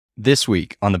this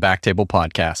week on the Backtable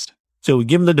Podcast. So we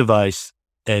give him the device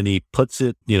and he puts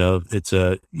it,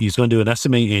 he's going to do an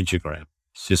SMA angiogram.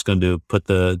 He's just going to put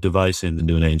the device in and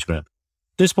do an angiogram.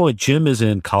 At this point, Jim is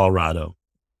in Colorado.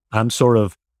 I'm sort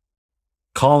of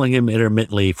calling him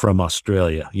intermittently from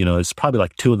Australia. It's probably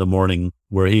like 2 a.m.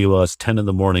 where he was, 10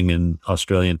 a.m. in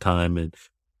Australian time.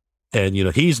 And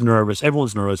he's nervous.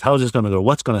 Everyone's nervous. How's this going to go?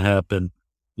 What's going to happen?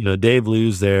 Dave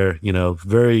Liu's there,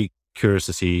 very curious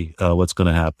to see what's going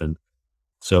to happen.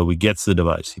 So he gets the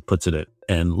device, he puts it in.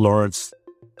 And Lawrence,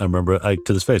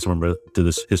 his face,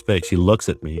 he looks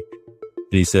at me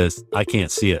and he says, "I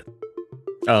can't see it."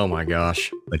 Oh my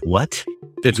gosh. Like, what?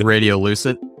 It's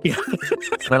radiolucent? Yeah.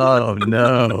 Oh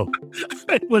no.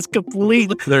 It was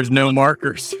completely. There's no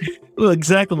markers. Well,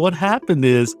 exactly. What happened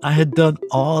is I had done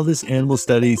all this animal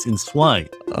studies in swine.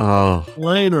 Oh.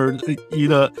 Swine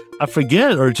I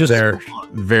forget, or just. They're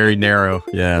very narrow.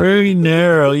 Yeah. Very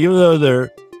narrow, even though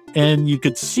and you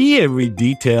could see every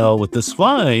detail with the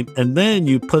swine, and then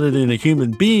you put it in a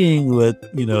human being with,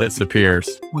 disappears.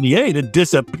 28, it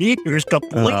disappears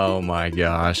completely. Oh my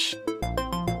gosh.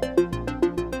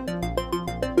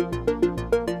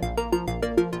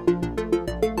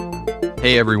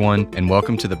 Hey everyone, and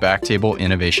welcome to the Backtable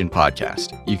Innovation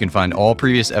Podcast. You can find all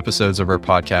previous episodes of our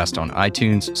podcast on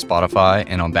iTunes, Spotify,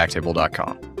 and on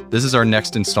backtable.com. This is our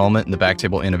next installment in the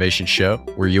Backtable Innovation Show,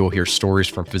 where you will hear stories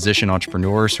from physician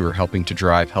entrepreneurs who are helping to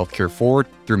drive healthcare forward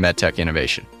through medtech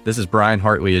innovation. This is Brian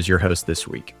Hartley as your host this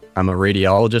week. I'm a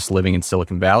radiologist living in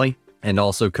Silicon Valley and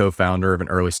also co-founder of an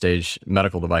early-stage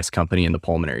medical device company in the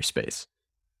pulmonary space.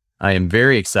 I am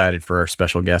very excited for our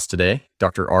special guest today,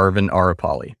 Dr. Aravind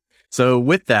Arepally. So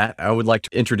with that, I would like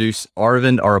to introduce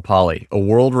Aravind Arepally, a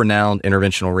world-renowned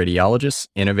interventional radiologist,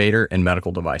 innovator, and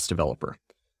medical device developer.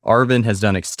 Aravind has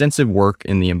done extensive work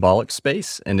in the embolic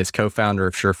space and is co-founder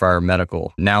of Surefire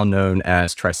Medical, now known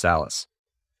as Trisalis,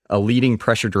 a leading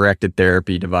pressure-directed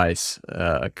therapy device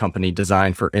company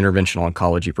designed for interventional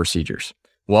oncology procedures.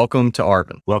 Welcome to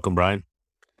Aravind. Welcome, Brian.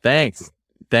 Thanks.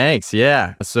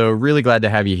 Yeah. So really glad to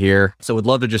have you here. So would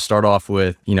love to just start off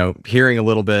with, hearing a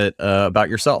little bit about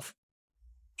yourself.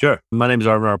 Sure. My name is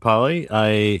Aravind Arepally.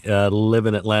 I live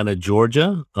in Atlanta,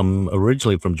 Georgia. I'm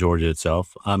originally from Georgia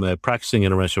itself. I'm a practicing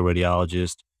interventional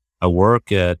radiologist. I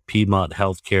work at Piedmont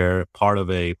Healthcare, part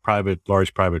of a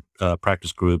large private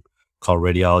practice group called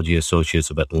Radiology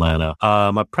Associates of Atlanta.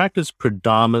 I practice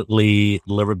predominantly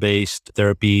liver-based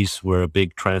therapies. We're a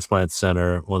big transplant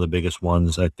center, one of the biggest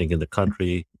ones, I think, in the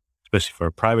country, especially for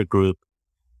a private group.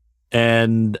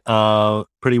 And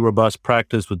pretty robust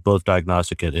practice with both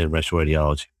diagnostic and interventional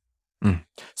radiology.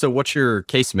 So what's your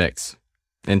case mix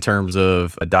in terms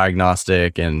of a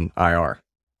diagnostic and IR?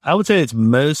 I would say it's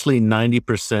mostly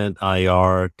 90%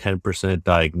 IR, 10%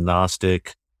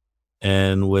 diagnostic.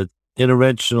 And with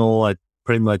interventional, I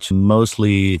pretty much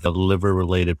mostly the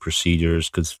liver-related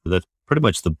procedures, because that's pretty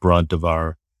much the brunt of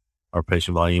our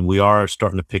patient volume. We are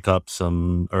starting to pick up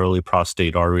some early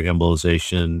prostate artery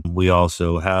embolization. We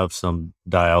also have some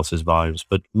dialysis volumes,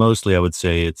 but mostly I would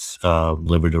say it's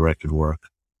liver-directed work.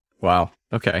 Wow.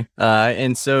 Okay.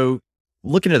 And so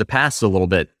looking at the past a little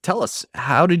bit, tell us,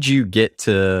 how did you get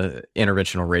to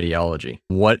interventional radiology?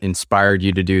 What inspired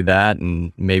you to do that?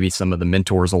 And maybe some of the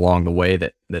mentors along the way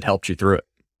that helped you through it?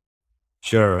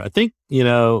 Sure. I think,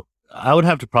 I would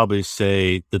have to probably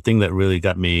say the thing that really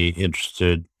got me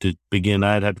interested to begin,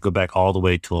 I'd have to go back all the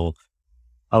way till,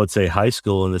 I would say, high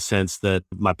school, in the sense that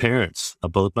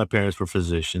both my parents were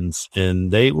physicians, and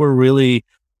they were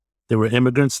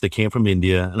immigrants. They came from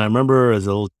India. And I remember as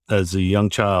a young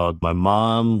child, my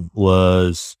mom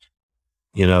was,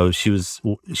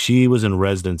 she was in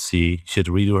residency. She had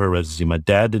to redo her residency. My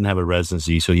dad didn't have a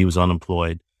residency, so he was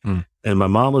unemployed. And my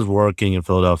mom was working in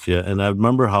Philadelphia, and I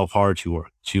remember how hard she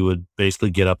worked. She would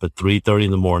basically get up at 3:30 in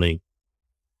the morning,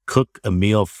 cook a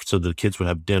meal so the kids would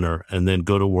have dinner, and then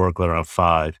go to work around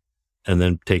 5, and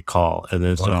then take call. And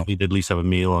then so we'd at least have a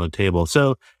meal on the table.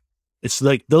 So it's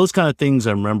like those kind of things.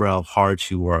 I remember how hard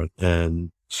she worked,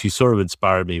 and she sort of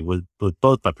inspired me with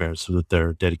both my parents, with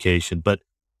their dedication. But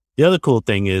the other cool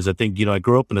thing is, I think, I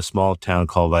grew up in a small town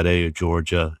called Vidalia,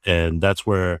 Georgia, and that's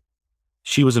where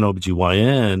she was an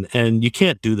OBGYN, and you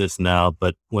can't do this now,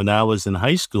 but when I was in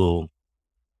high school,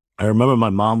 I remember my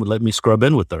mom would let me scrub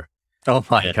in with her. Oh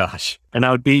my gosh. And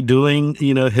I would be doing,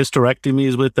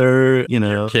 hysterectomies with her,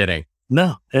 You're kidding.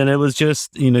 No. And it was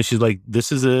just, she's like,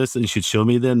 this is this, and she'd show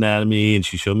me the anatomy, and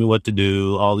she'd show me what to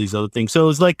do, all these other things. So it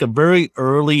was like a very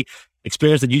early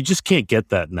experience that you just can't get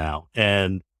that now.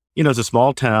 And, it's a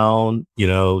small town,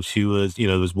 she was,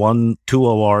 there was 2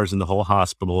 ORs in the whole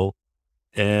hospital.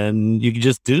 and you could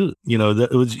just do, that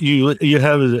it was, you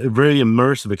have a very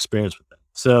immersive experience with that.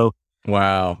 So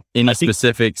wow. Any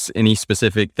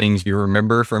specific things you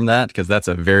remember from that? Because that's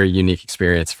a very unique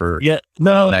experience for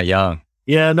that young.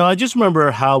 Yeah, no, I just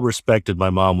remember how respected my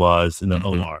mom was in the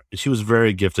Mhm. OR. She was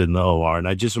very gifted in the OR. And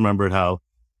I just remembered how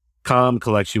calm,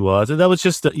 collect she was. And that was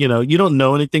just, you don't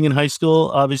know anything in high school,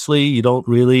 obviously. You don't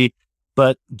really,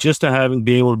 but just to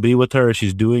being able to be with her,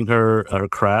 she's doing her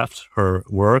craft, her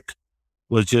work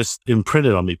was just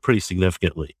imprinted on me pretty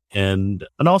significantly. And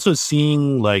also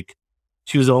seeing like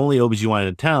she was the only OBGYN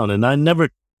in town. And I never,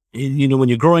 when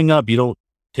you're growing up, you don't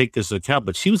take this into account,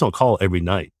 but she was on call every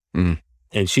night. Mhm.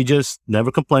 And she just never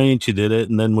complained. She did it,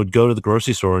 and then would go to the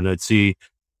grocery store, and I'd see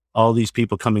all these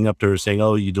people coming up to her saying,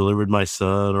 "Oh, you delivered my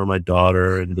son or my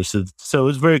daughter," and this is so it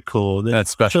was very cool.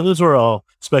 That's special. So those were all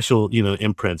special,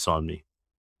 imprints on me.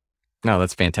 No,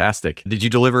 that's fantastic. Did you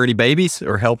deliver any babies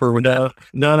or help her with that?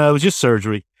 No, it was just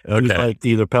surgery. Okay. It was like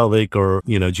either pelvic or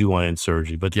GYN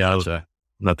surgery, but yeah, it was Gotcha.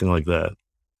 nothing like that.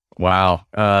 Wow.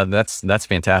 That's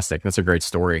fantastic. That's a great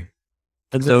story.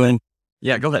 And So then,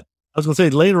 yeah, go ahead. I was going to say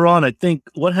later on, I think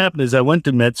what happened is I went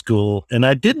to med school and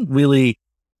I didn't really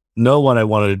know what I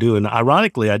wanted to do. And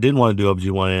ironically, I didn't want to do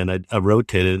OBGYN. I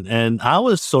rotated, and I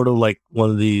was sort of like one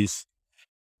of these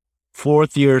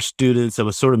fourth year students that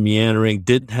was sort of meandering,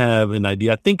 didn't have an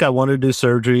idea. I think I wanted to do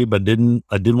surgery, but I didn't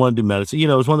want to do medicine.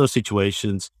 It was one of those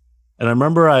situations. And I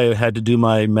remember I had to do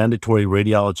my mandatory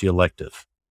radiology elective.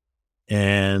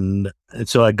 And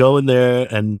so I go in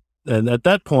there, and at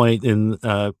that point in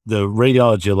the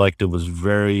radiology elective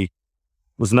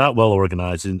was not well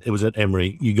organized, and it was at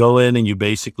Emory. You go in and you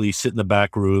basically sit in the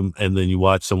back room, and then you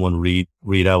watch someone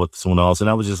read out with someone else. And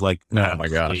I was just like, oh my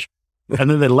gosh. And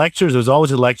then the lectures, there was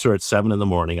always a lecture at 7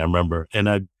 a.m, I remember.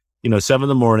 And 7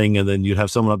 a.m, and then you'd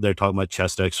have someone up there talking about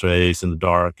chest x-rays in the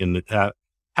dark. And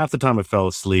half the time I fell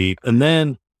asleep. And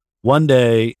then one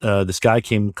day, this guy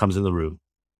comes in the room,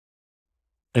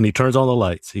 and he turns on the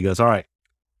lights. He goes, all right.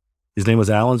 His name was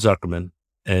Alan Zuckerman,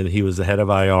 and he was the head of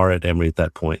IR at Emory at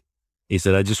that point. He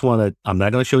said, I'm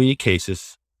not going to show you any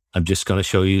cases. I'm just going to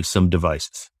show you some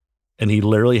devices. And he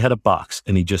literally had a box,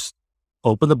 and he just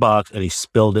opened the box and he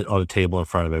spilled it on a table in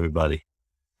front of everybody.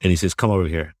 And he says, come over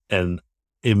here. And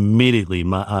immediately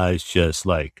my eyes just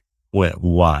like went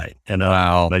wide, and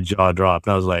Wow. my jaw dropped.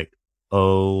 And I was like,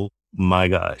 oh my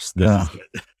gosh, this is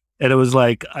it. And it was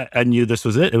like, I knew this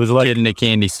was it. It was like Kid in a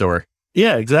candy store.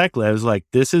 Yeah, exactly. I was like,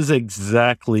 this is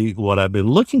exactly what I've been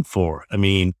looking for. I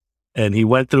mean, and he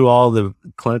went through all the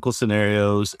clinical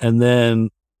scenarios. And then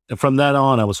from that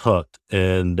on, I was hooked.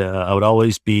 And I would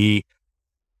always be,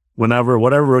 whatever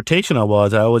rotation I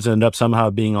always end up somehow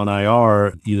being on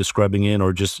IR, either scrubbing in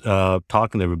or just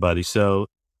talking to everybody. So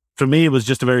for me, it was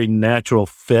just a very natural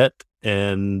fit.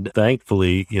 And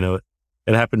thankfully, it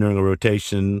happened during a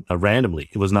rotation randomly.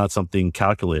 It was not something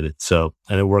calculated. And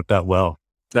it worked out well.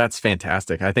 That's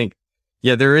fantastic. I think,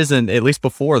 there isn't, at least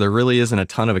before, there really isn't a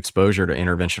ton of exposure to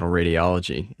interventional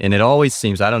radiology. And it always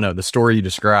seems, I don't know, the story you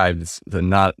described is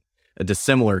not a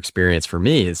dissimilar experience for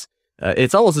me.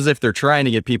 It's almost as if they're trying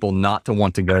to get people not to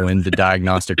want to go into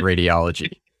diagnostic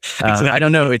radiology. Exactly. I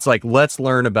don't know. It's like, let's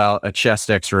learn about a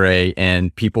chest x-ray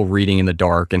and people reading in the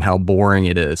dark and how boring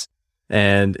it is.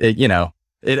 And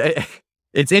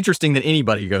it's interesting that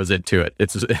anybody goes into it.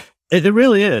 It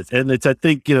really is. And I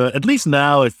think, at least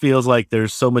now it feels like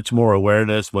there's so much more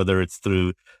awareness, whether it's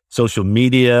through social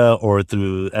media or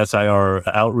through SIR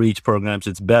outreach programs,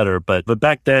 it's better. But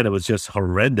back then it was just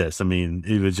horrendous. I mean,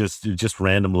 it was just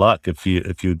random luck if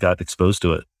you got exposed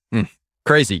to it.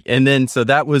 Crazy. And then, so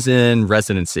that was in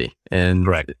residency, and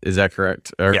correct. Is that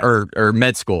correct? Or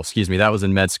med school, excuse me. That was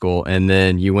in med school. And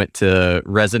then you went to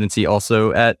residency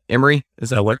also at Emory?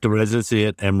 I went to residency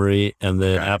at Emory, and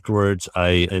then afterwards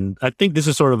I think this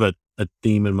is sort of a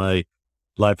theme in my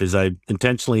life, is I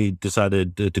intentionally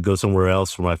decided to go somewhere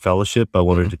else for my fellowship. I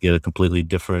wanted to get a completely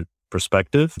different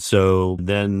perspective. So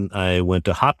then I went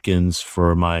to Hopkins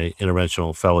for my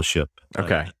interventional fellowship.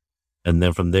 Okay. And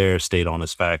then from there, stayed on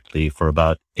as faculty for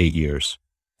about 8 years.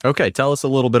 Okay. Tell us a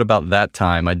little bit about that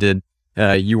time.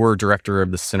 You were director of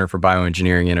the Center for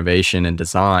Bioengineering Innovation and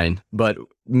Design, but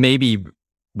maybe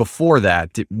before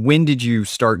that, when did you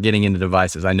start getting into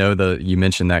devices? I know you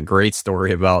mentioned that great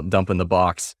story about dumping the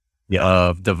box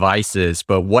of devices,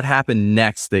 but what happened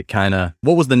next what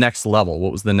was the next level?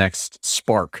 What was the next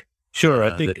spark? Sure.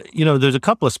 I think, there's a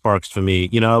couple of sparks for me.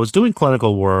 I was doing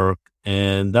clinical work,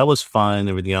 and that was fine,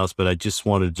 everything else, but I just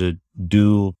wanted to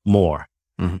do more.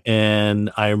 Mm-hmm. And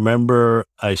I remember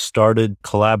I started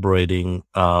collaborating.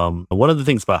 One of the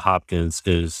things about Hopkins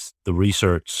is the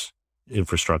research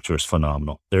infrastructure is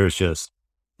phenomenal. There's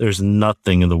there's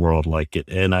nothing in the world like it.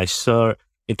 And I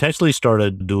intentionally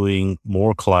started doing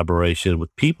more collaboration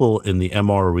with people in the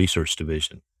MR research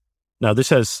division. Now,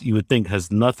 you would think,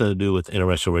 has nothing to do with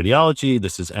interventional radiology.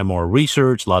 This is MR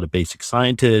research, a lot of basic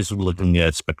scientists looking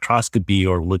at spectroscopy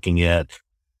or looking at,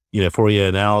 Fourier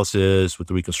analysis with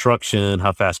the reconstruction,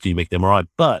 how fast do you make the MRI?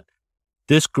 But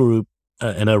this group,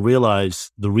 and I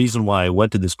realized the reason why I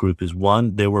went to this group is,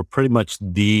 one, they were pretty much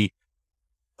the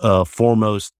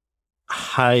foremost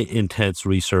high intense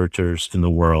researchers in the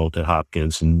world at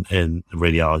Hopkins and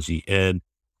radiology. And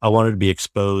I wanted to be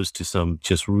exposed to some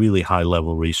just really high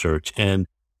level research. And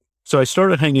so I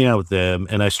started hanging out with them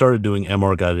and I started doing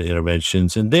MR guided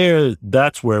interventions. And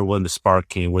that's where when the spark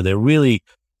came, where they really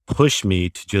pushed me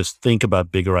to just think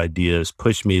about bigger ideas,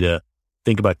 pushed me to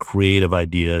think about creative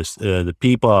ideas. The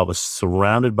people, I was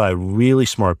surrounded by really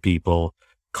smart people,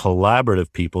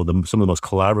 collaborative people, some of the most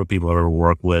collaborative people I've ever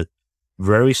worked with,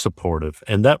 very supportive.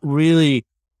 And that really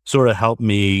sort of helped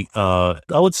me, I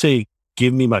would say,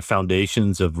 give me my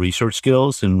foundations of research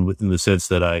skills in the sense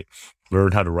that I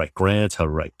learned how to write grants, how to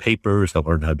write papers, I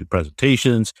learned how to do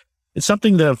presentations. It's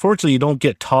something that unfortunately you don't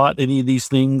get taught any of these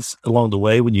things along the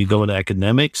way when you go into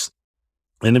academics.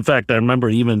 And in fact, I remember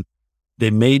even they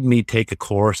made me take a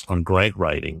course on grant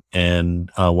writing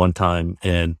and one time,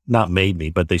 and not made me,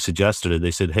 but they suggested it.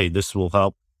 They said, hey, this will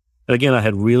help. And again, I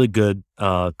had really good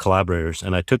collaborators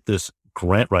and I took this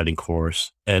grant writing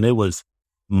course and it was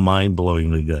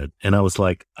mind-blowingly good. And I was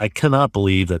like, I cannot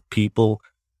believe that people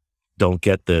don't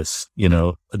get this,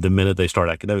 the minute they start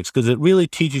academics, because it really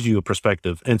teaches you a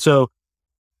perspective. And so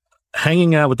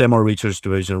hanging out with the MR Research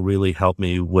Division really helped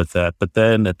me with that. But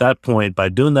then at that point, by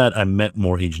doing that, I met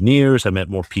more engineers, I met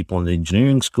more people in the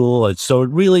engineering school. And so it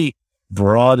really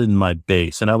broadened my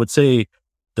base. And I would say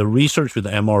the research with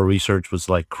the MR research was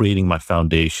like creating my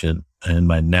foundation and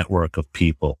my network of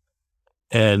people.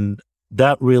 And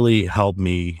that really helped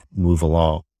me move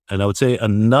along. And I would say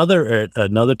another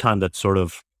time that sort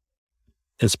of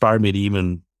inspired me to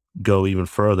even go even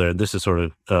further, and this is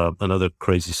sort of another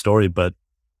crazy story, but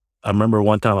I remember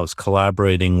one time I was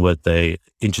collaborating with a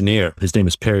engineer. His name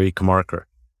is Perry Kamarkar.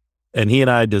 And he and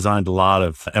I designed a lot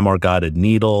of MR guided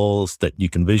needles that you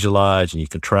can visualize and you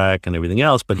can track and everything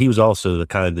else. But he was also the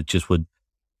kind that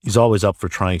he's always up for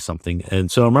trying something.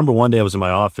 And so I remember one day I was in my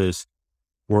office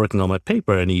working on my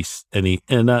paper and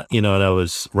and I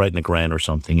was writing a grant or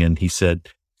something. And he said,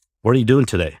 what are you doing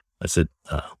today? I said,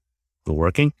 we're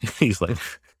working. He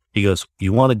goes,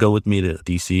 you want to go with me to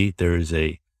DC? There is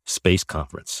a space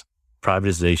conference,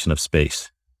 privatization of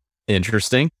space.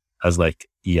 Interesting. I was like,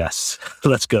 yes,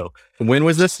 let's go. When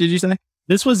was this, did you say?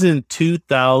 This was in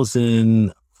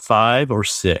 2005 or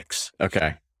 6.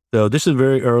 Okay. So this is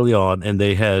very early on. And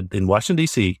they had, in Washington,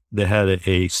 DC, they had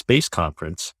a space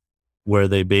conference where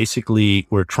they basically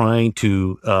were trying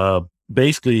to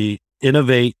basically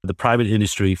innovate the private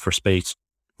industry for space,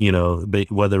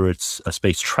 whether it's a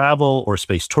space travel or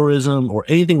space tourism or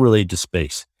anything related to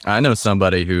space. I know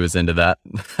somebody who is into that,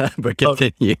 but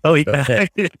continue. Oh, yeah.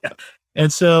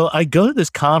 And so I go to this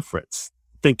conference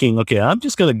thinking, okay, I'm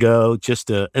just going to go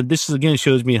and this again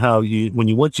shows me how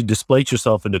once you displace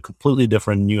yourself into a completely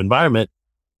different new environment,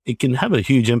 it can have a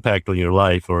huge impact on your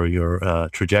life or your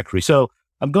trajectory. So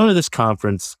I'm going to this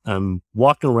conference, I'm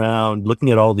walking around looking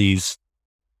at all these,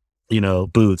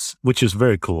 booths, which is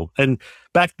very cool. And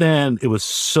back then it was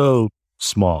so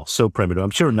small, so primitive.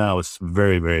 I'm sure now it's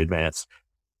very, very advanced.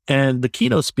 And the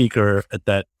keynote speaker at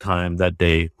that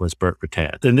day was Bert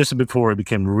Rattan. And this is before he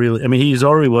became he's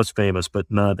already was famous, but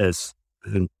not as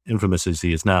infamous as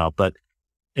he is now.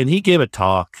 And he gave a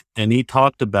talk and he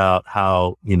talked about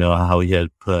how he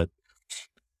had put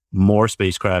more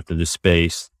spacecraft into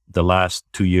space the last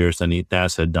 2 years than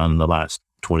NASA had done in the last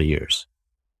 20 years.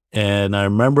 And I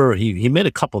remember he made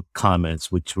a couple of comments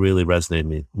which really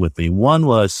resonated with me. One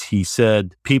was, he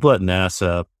said, people at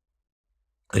NASA,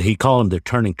 he called them, they're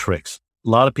turning tricks. A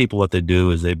lot of people, what they do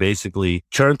is they basically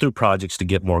churn through projects to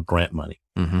get more grant money.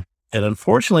 Mm-hmm. And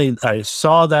unfortunately, I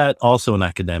saw that also in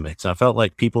academics. I felt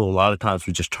like people a lot of times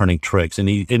were just turning tricks. And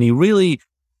he really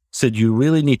said, you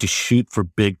really need to shoot for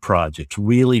big projects,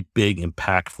 really big,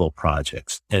 impactful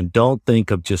projects. And don't think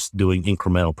of just doing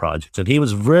incremental projects. And he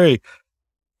was very,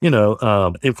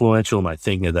 influential in my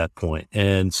thinking at that point.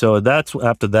 And so that's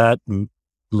after that,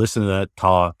 listening to that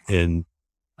talk, and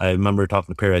I remember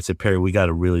talking to Perry. I said, Perry, we got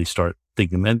to really start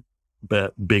thinking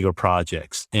bigger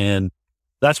projects. And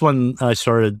that's when I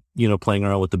started, playing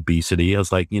around with obesity. I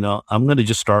was like, I'm going to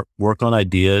just start work on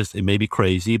ideas. It may be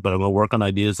crazy, but I'm going to work on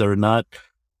ideas that are not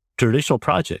traditional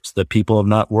projects that people have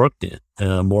not worked in,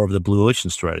 more of the blue ocean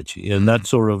strategy. And that's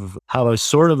sort of how I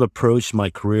sort of approached my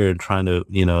career, trying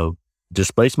to,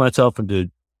 displace myself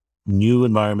into new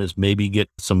environments, maybe get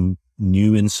some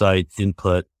new insight,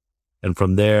 input, and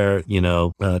from there,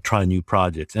 try new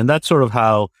projects. And that's sort of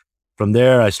how, from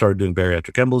there, I started doing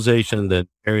bariatric embolization. Then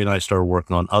Harry and I started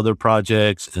working on other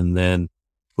projects. And then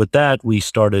with that, we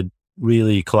started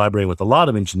really collaborating with a lot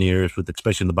of engineers,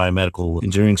 especially in the biomedical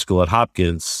engineering school at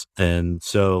Hopkins. And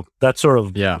so that's sort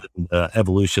of the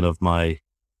evolution of my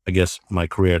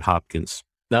career at Hopkins.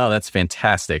 No, that's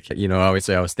fantastic. I always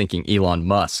say I was thinking Elon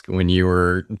Musk when you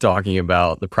were talking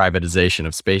about the privatization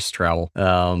of space travel.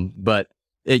 But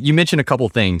you mentioned a couple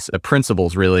things,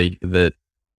 principles really that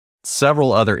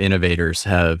several other innovators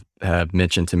have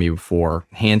mentioned to me before.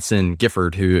 Hanson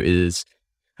Gifford, who is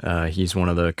he's one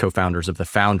of the co-founders of the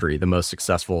Foundry, the most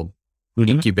successful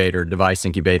device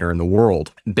incubator in the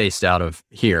world, based out of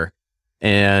here.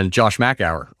 And Josh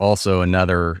McHour, also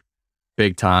another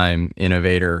big time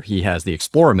innovator. He has the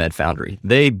ExploraMed Foundry.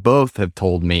 They both have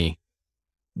told me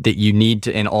that you need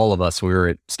to, and all of us, we were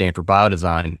at Stanford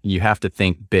Biodesign, you have to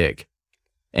think big.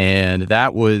 And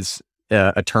that was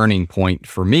a turning point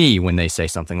for me when they say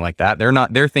something like that.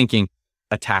 They're thinking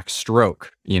attack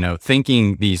stroke,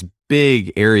 thinking these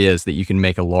big areas that you can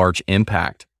make a large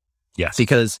impact. Yes.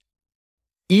 Because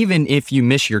even if you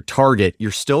miss your target,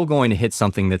 you're still going to hit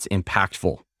something that's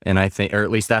impactful. And I think, or at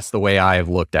least that's the way I have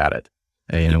looked at it.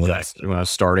 Exactly. When I was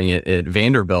starting at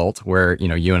Vanderbilt, where,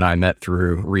 you and I met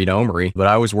through Reed Omery, but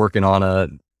I was working on a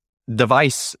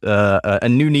device, a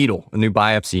new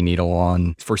biopsy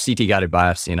needle for CT guided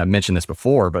biopsy. And I've mentioned this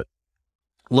before, but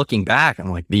looking back,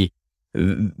 I'm like, the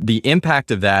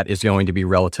impact of that is going to be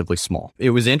relatively small. It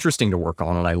was interesting to work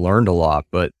on and I learned a lot,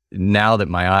 but now that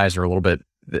my eyes are a little bit,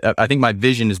 I think my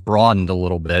vision is broadened a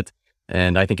little bit.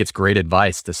 And I think it's great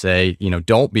advice to say,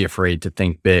 don't be afraid to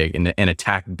think big and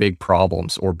attack big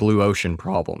problems or blue ocean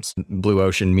problems. Blue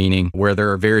ocean meaning where there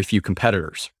are very few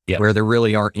competitors, where there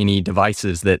really aren't any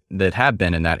devices that have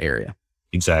been in that area.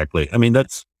 Exactly. I mean,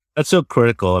 that's so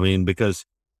critical. I mean, because,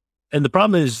 and the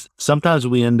problem is sometimes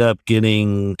we end up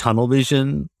getting tunnel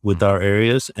vision with our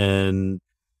areas, and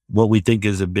what we think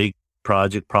is a big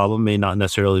project problem may not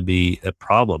necessarily be a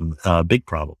big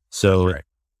problem. So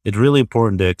it's really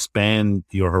important to expand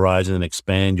your horizon,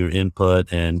 expand your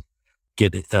input, and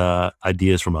get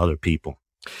ideas from other people.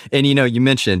 And, you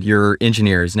mentioned your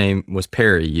engineer, his name was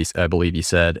Perry, I believe you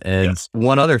said. And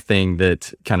one other thing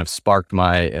that kind of sparked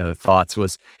my thoughts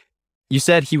was you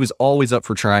said he was always up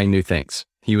for trying new things.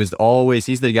 He's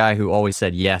the guy who always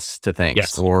said yes to things.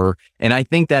 Yes. And I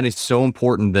think that is so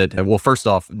important that, well, first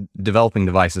off, developing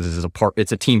devices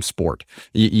it's a team sport.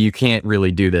 You can't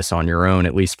really do this on your own,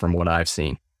 at least from what I've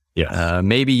seen. Yes.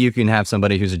 Maybe you can have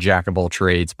somebody who's a jack of all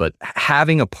trades, but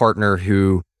having a partner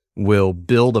who will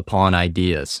build upon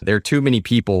ideas. There are too many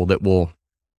people that will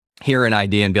hear an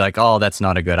idea and be like, oh, that's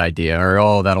not a good idea, or,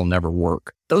 oh, that'll never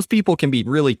work. Those people can be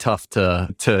really tough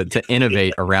to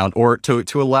innovate around, or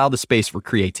to allow the space for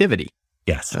creativity.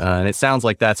 Yes. And it sounds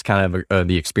like that's kind of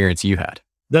the experience you had.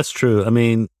 That's true. I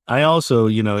mean, I also,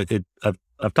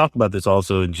 I've talked about this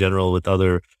also in general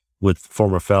with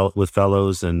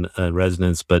fellows and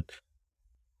residents, but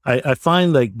I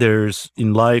find like there's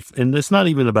in life, and it's not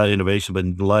even about innovation, but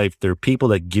in life, there are people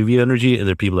that give you energy and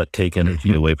there are people that take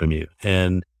energy away from you.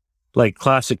 And like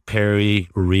classic Perry,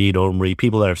 Reed, Omery,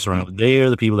 people that are surrounded, they are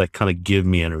the people that kind of give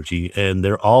me energy, and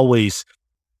they're always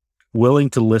willing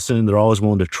to listen. They're always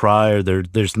willing to try, or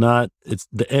there's not, it's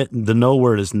the no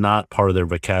word is not part of their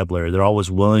vocabulary. They're always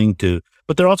willing to,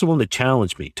 but they're also willing to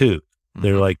challenge me too.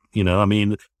 They're like, I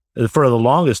mean, for the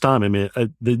longest time, I mean,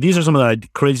 these are some of the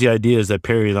crazy ideas that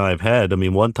Perry and I have had. I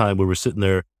mean, one time we were sitting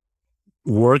there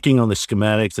working on the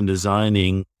schematics and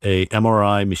designing a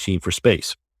MRI machine for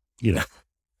space.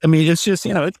 I mean, it's just,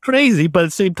 it's crazy, but at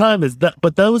the same time,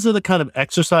 but those are the kind of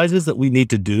exercises that we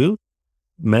need to do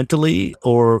mentally,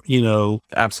 or,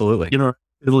 absolutely.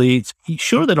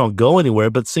 Sure, they don't go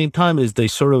anywhere, but at the same time is they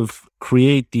sort of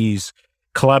create these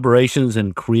collaborations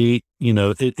and create,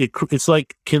 it's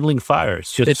like kindling fire.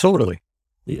 It's totally.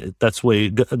 That's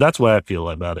why I feel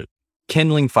about it.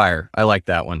 Kindling fire. I like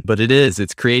that one. But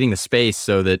it's creating the space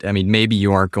so that, I mean, maybe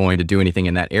you aren't going to do anything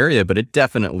in that area, but it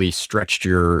definitely stretched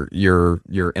your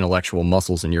intellectual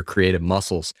muscles and your creative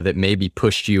muscles that maybe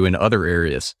pushed you in other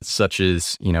areas, such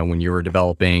as, when you were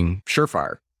developing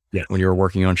Surefire. Yeah. When you were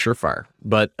working on Surefire.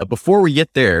 But before we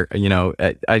get there,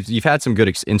 you've had some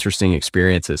good, interesting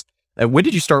experiences. When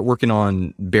did you start working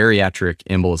on bariatric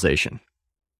embolization?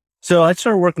 So I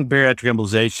started working bariatric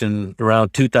embolization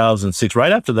around 2006,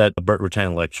 right after that Burt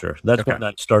Rutan lecture. That's Okay. when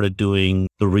I started doing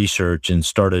the research and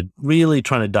started really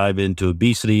trying to dive into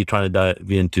obesity, trying to dive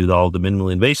into all the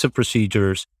minimally invasive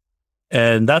procedures.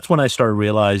 And that's when I started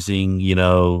realizing,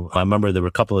 I remember there were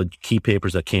a couple of key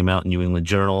papers that came out in New England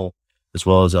Journal, as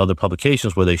well as other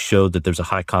publications where they showed that there's a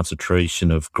high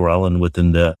concentration of ghrelin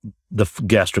within the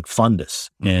gastric fundus.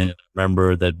 Mm-hmm. And I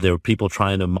remember that there were people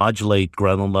trying to modulate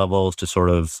ghrelin levels to sort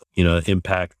of,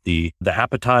 impact the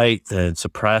appetite and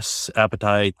suppress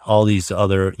appetite, all these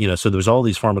other, so there was all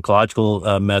these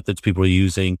pharmacological methods people were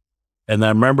using. And I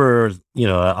remember,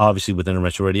 obviously with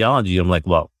interventional radiology, I'm like,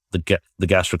 well, the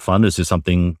gastric fundus is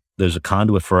something, there's a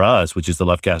conduit for us, which is the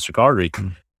left gastric artery.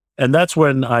 Mm. And that's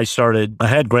when I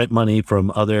had grant money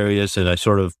from other areas, and I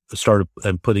started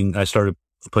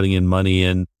putting in money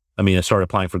in. I started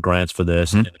applying for grants for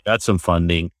this, and got some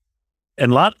funding.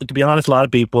 And to be honest, a lot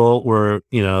of people were,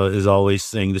 is always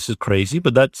saying this is crazy,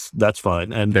 but that's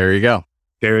fine. And there you go.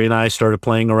 Barry and I started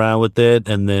playing around with it.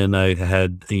 And then I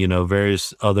had,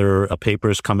 various other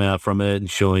papers come out from it and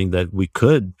showing that we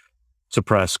could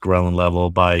suppress ghrelin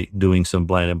level by doing some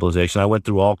blind embolization. I went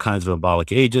through all kinds of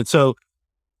embolic agents. So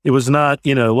it was not,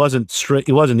 it wasn't strict,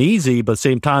 it wasn't easy, but at the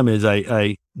same time is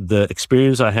the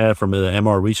experience I had from the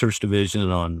MR research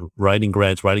division on writing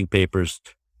grants, writing papers,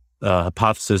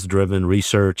 hypothesis driven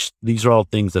research. These are all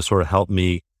things that sort of helped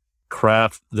me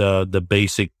craft the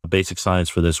basic science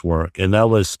for this work. And that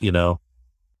was, that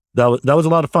was a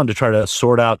lot of fun to try to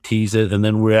sort out, tease it. And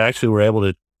then we actually were able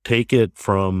to take it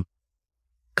from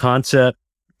concept,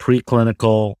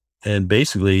 preclinical, and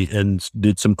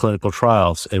did some clinical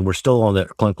trials. And we're still on the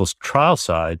clinical trial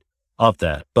side of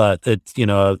that. But it's,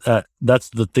 that's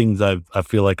the things I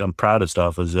feel like I'm proudest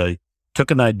of, is I took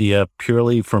an idea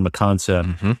purely from a concept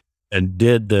and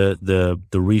did the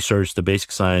research, the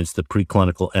basic science, the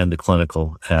preclinical and the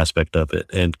clinical aspect of it,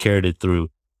 and carried it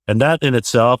through. And that in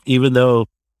itself, even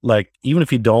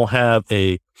if you don't have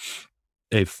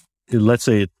let's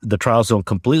say the trials don't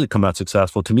completely come out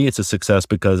successful, to me, it's a success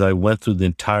because I went through the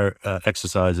entire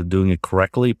exercise of doing it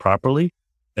correctly, properly,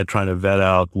 and trying to vet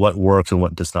out what works and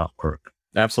what does not work.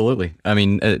 Absolutely.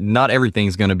 Not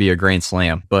everything's going to be a grand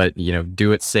slam, but,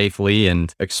 do it safely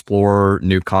and explore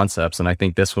new concepts. And I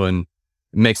think this one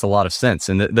makes a lot of sense.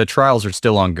 And the trials are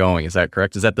still ongoing. Is that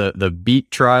correct? Is that the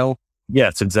BEAT trial?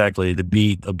 Yes, exactly. The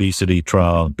BEAT obesity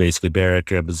trial, basically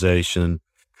bariatric embolization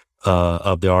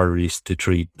of the arteries to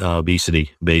treat obesity,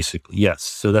 basically. Yes.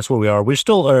 So that's where we are.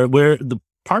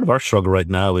 Part of our struggle right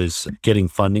now is getting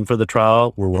funding for the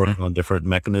trial. We're working on different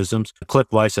mechanisms. Cliff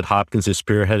Weiss at Hopkins is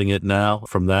spearheading it now.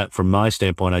 From my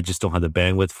standpoint, I just don't have the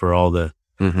bandwidth for all the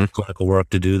clinical work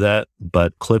to do that.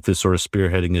 But Cliff is sort of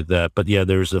spearheading it that. But yeah,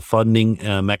 there's a funding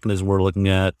mechanism we're looking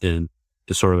at and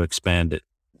to sort of expand it.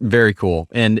 Very cool.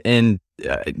 And in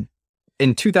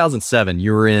 2007,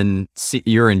 you were in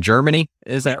Germany.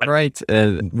 Is that right?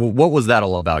 What was that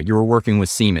all about? You were working with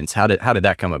Siemens. How did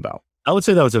that come about? I would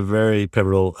say that was a very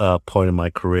pivotal point in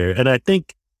my career. And I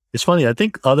think it's funny. I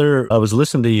was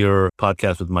listening to your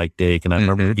podcast with Mike Dake, and I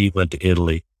remember he went to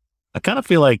Italy. I kind of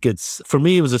feel like for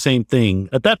me, it was the same thing.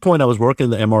 At that point, I was working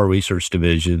in the MR research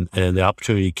division, and the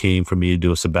opportunity came for me to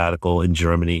do a sabbatical in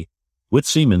Germany with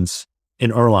Siemens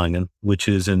in Erlangen, which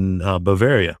is in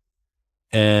Bavaria.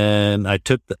 And I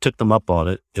took them up on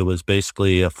it. It was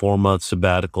basically a 4-month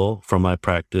sabbatical from my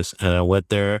practice. And I went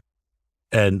there.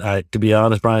 And to be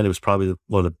honest, Brian, it was probably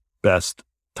one of the best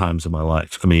times of my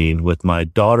life. With my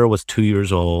daughter was 2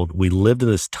 years old, we lived in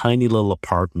this tiny little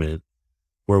apartment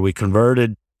where we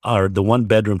converted the one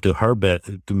bedroom to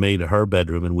made her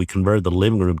bedroom, and we converted the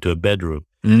living room to a bedroom.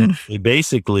 I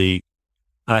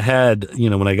had,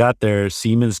 when I got there,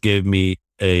 Siemens gave me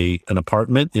an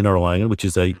apartment in Erlangen, which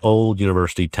is an old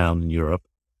university town in Europe,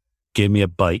 gave me a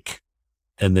bike,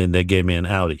 and then they gave me an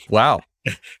Audi. Wow.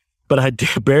 But I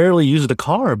barely used the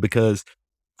car because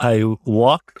I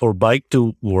walked or biked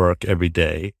to work every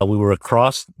day. We were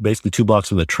across basically 2 blocks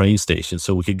from the train station.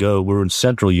 So we were in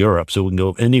Central Europe, so we can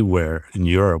go anywhere in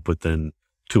Europe within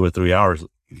 2 or 3 hours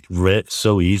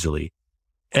so easily.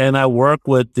 And I worked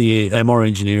with the MR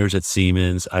engineers at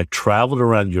Siemens. I traveled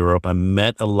around Europe. I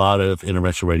met a lot of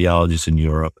interventional radiologists in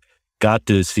Europe, got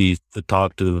to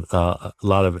talk to a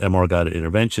lot of MR guided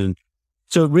intervention.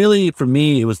 So really, for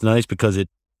me, it was nice because it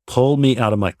pulled me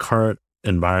out of my current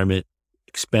environment,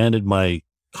 expanded my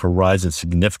horizon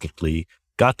significantly,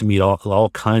 got to meet all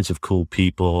kinds of cool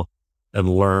people and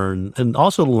learn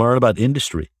about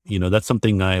industry. That's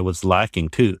something I was lacking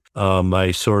too.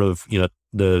 I sort of,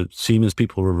 the Siemens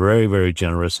people were very, very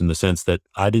generous in the sense that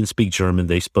I didn't speak German.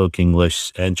 They spoke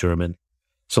English and German.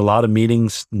 So a lot of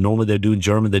meetings, normally they do in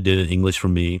German, they did it in English for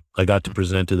me. I got to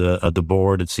present to the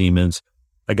board at Siemens.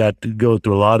 I got to go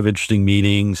through a lot of interesting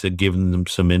meetings and giving them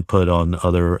some input on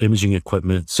other imaging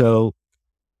equipment. So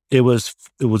it was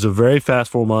a very fast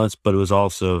 4 months, but it was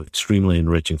also extremely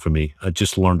enriching for me. I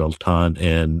just learned a ton,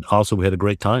 and also we had a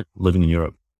great time living in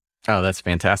Europe. Oh, that's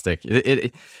fantastic.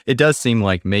 It does seem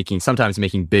like sometimes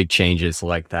making big changes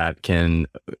like that can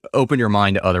open your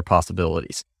mind to other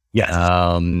possibilities. Yes.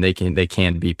 They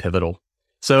can be pivotal.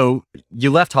 So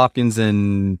you left Hopkins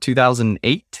in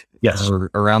 2008? Yes. Or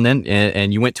around then,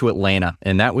 and you went to Atlanta,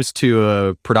 and that was to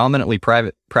a predominantly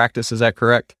private practice. Is that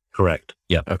correct? Correct.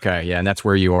 Yeah. Okay. Yeah. And that's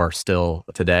where you are still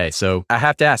today. So I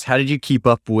have to ask, how did you keep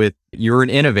up with, you're an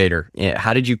innovator.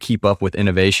 How did you keep up with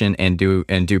innovation and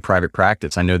do private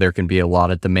practice? I know there can be a lot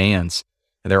of demands.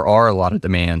 There are a lot of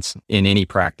demands in any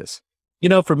practice.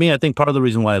 For me, I think part of the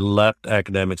reason why I left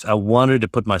academics, I wanted to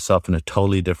put myself in a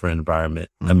totally different environment.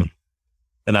 Mm-hmm. I mean,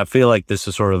 and I feel like this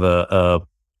is sort of a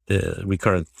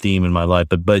recurrent theme in my life,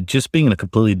 but just being in a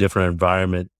completely different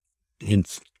environment,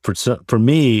 for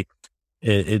me,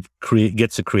 it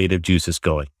gets the creative juices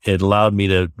going. It allowed me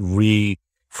to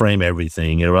reframe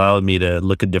everything. It allowed me to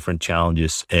look at different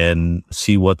challenges and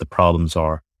see what the problems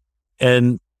are.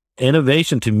 And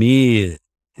innovation to me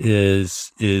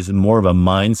is more of a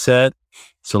mindset.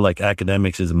 So like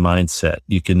academics is a mindset.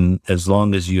 You can, as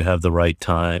long as you have the right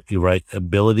time, the right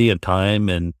ability and time,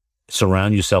 and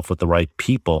surround yourself with the right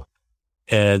people.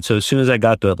 And so as soon as I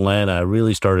got to Atlanta, I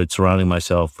really started surrounding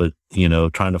myself with,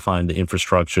 trying to find the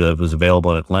infrastructure that was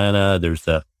available in Atlanta.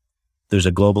 There's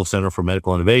a Global Center for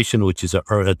Medical Innovation, which is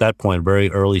at that point, a very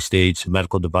early stage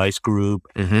medical device group.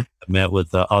 Mm-hmm. I met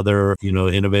with other,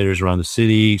 innovators around the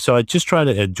city. So I just tried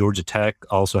to, at Georgia Tech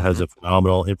also has a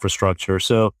phenomenal infrastructure.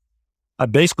 So I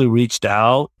basically reached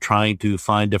out trying to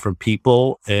find different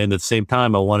people. And at the same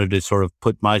time, I wanted to sort of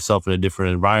put myself in a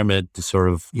different environment to sort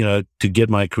of, to get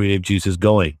my creative juices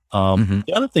going.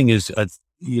 The other thing is,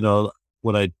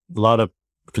 when a lot of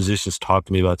physicians talk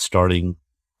to me about starting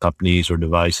companies or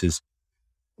devices,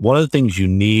 one of the things you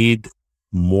need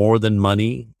more than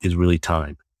money is really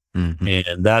time. Mm-hmm.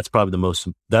 And that's probably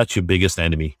that's your biggest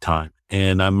enemy, time.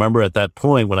 And I remember at that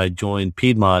point when I joined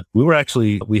Piedmont, we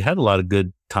had a lot of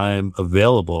good time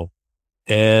available.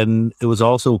 And it was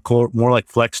also more like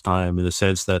flex time in the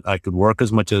sense that I could work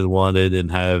as much as I wanted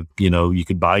and have, you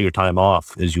could buy your time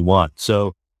off as you want.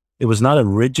 So it was not a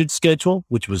rigid schedule,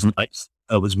 which was nice.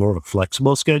 It was more of a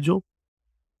flexible schedule.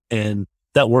 And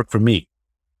that worked for me.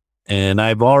 And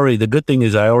the good thing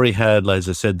is I already had, as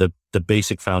I said, the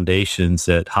basic foundations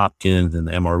at Hopkins and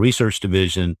the MR Research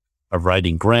Division of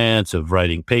writing grants, of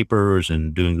writing papers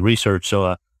and doing research. So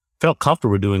I felt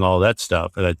comfortable doing all that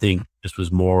stuff. And I think this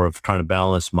was more of trying to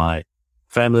balance my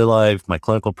family life, my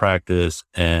clinical practice,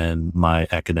 and my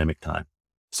academic time.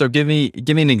 So give me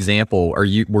an example.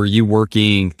 Were you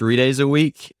working 3 days a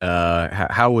week?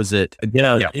 How was it?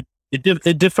 Yeah.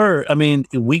 It differ. I mean,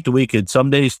 week to week, some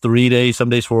days 3 days, some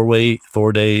days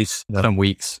 4 days. Some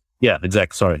weeks. Yeah,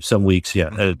 exactly. Sorry. Some weeks. Yeah.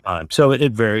 At a time. So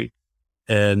it varied.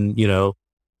 And,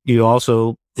 you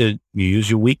also, you use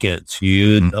your weekends, you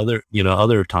use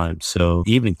other times. So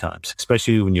evening times,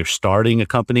 especially when you're starting a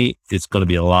company, it's going to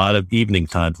be a lot of evening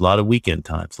times, a lot of weekend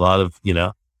times, a lot of,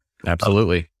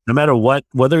 Absolutely. No matter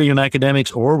whether you're in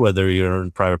academics or whether you're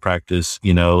in private practice,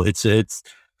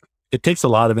 it takes a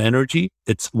lot of energy.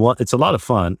 It's a lot of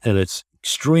fun and it's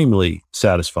extremely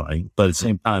satisfying. But at the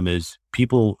same time,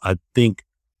 people, I think,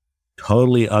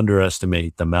 totally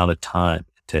underestimate the amount of time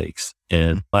it takes.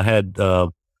 And I had,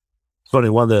 it's funny,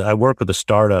 I worked with a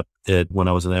startup when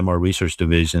I was in the MR Research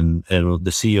Division, and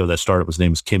the CEO of that startup, his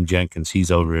name is Kim Jenkins. He's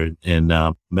over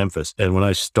in Memphis. And when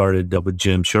I started with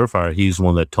Jim Surefire, he's the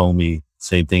one that told me the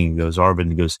same thing. He goes,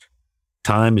 Aravind,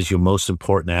 time is your most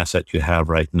important asset you have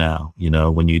right now.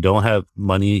 When you don't have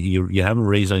money, you haven't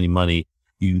raised any money,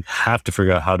 you have to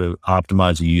figure out how to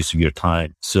optimize the use of your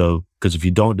time. So, because if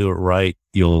you don't do it right,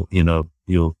 it'll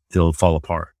fall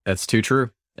apart. That's too true.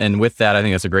 And with that, I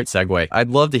think that's a great segue. I'd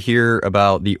love to hear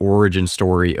about the origin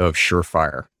story of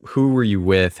Surefire. Who were you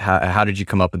with? How did you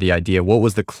come up with the idea? What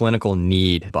was the clinical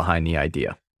need behind the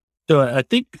idea? So I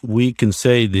think we can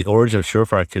say the origin of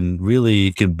Surefire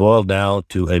can boil down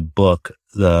to a book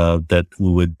that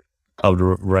I would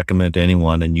recommend to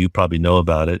anyone, and you probably know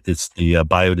about it. It's the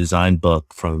biodesign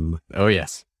book from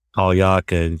Paul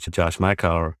Yock and Josh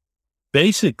Mackauer.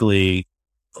 Basically,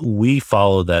 we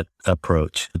follow that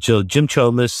approach. So Jim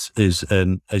Chomas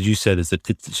as you said,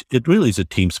 it really is a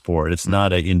team sport. It's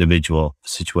not an individual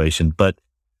situation, but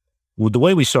the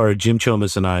way we started, Jim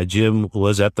Chomas and I, Jim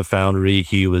was at the foundry.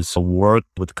 He worked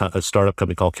with a startup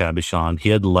company called Cabishon. He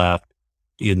had left.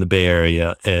 in the Bay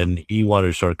Area, and he wanted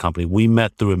to start a company. We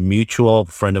met through a mutual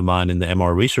friend of mine in the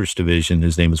MR research division.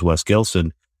 His name is Wes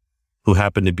Gilson, who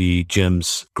happened to be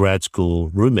Jim's grad school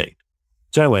roommate.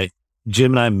 So anyway,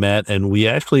 Jim and I met, and we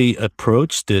actually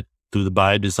approached it through the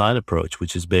biodesign approach,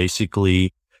 which is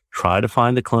basically try to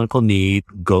find the clinical need,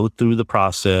 go through the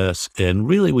process, and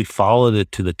really we followed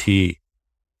it to the T.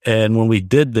 And when we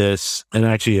did this, and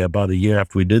actually about a year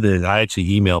after we did it, I actually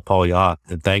emailed Paul Yacht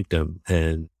and thanked him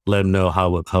and let him know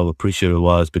how appreciative it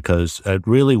was, because it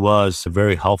really was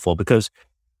very helpful. Because,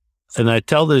 and I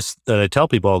tell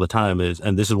people all the time is,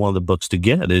 and this is one of the books to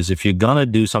get, is if you're going to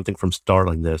do something from start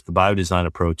like this, the biodesign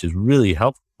approach is really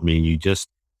helpful. I mean, you just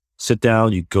sit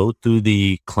down, you go through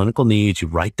the clinical needs, you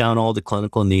write down all the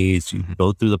clinical needs, you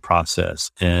go through the process.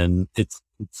 And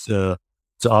so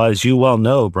as you well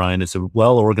know, Brian, it's a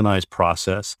well-organized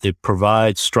process. It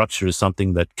provides structure to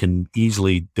something that can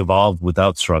easily devolve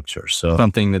without structure. So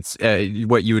something that's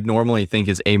what you would normally think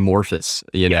is amorphous,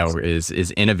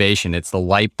 is innovation. It's the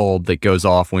light bulb that goes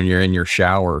off when you're in your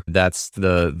shower. That's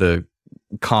the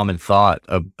common thought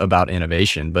about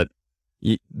innovation. But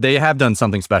they have done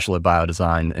something special at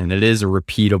Biodesign, and it is a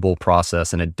repeatable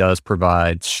process, and it does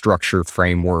provide structure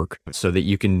framework so that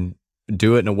you can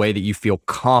do it in a way that you feel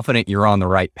confident you're on the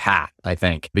right path, I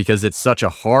think, because it's such a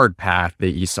hard path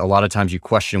that a lot of times you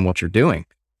question what you're doing.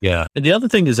 Yeah. And the other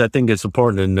thing is, I think it's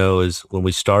important to know is when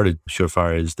we started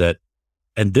Surefire is that,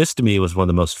 and this to me was one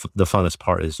of the funnest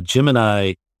part is Jim and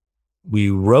I, we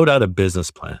wrote out a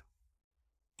business plan.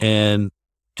 And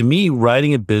to me,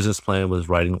 writing a business plan was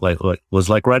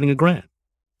like writing a grant.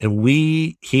 And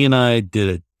he and I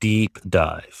did a deep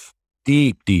dive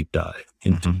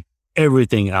into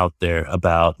everything out there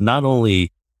about not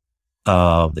only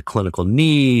the clinical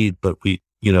need, but what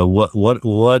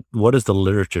is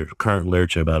the current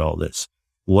literature about all this?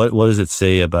 What does it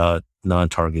say about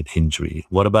non-target injury?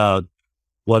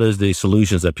 What is the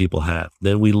solutions that people have?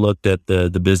 Then we looked at the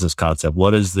business concept.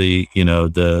 What is the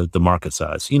market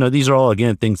size? These are all,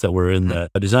 again, things that were in the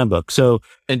design book. So,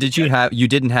 and you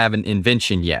didn't have an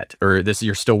invention yet, or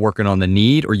you're still working on the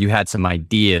need, or you had some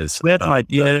ideas? We had some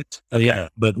ideas,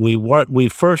 but we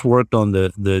first worked on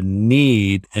the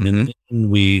need, and then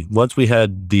once we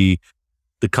had the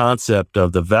concept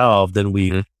of the valve, then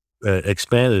we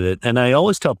expanded it. And I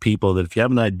always tell people that if you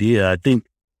have an idea, I think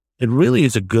it really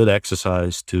is a good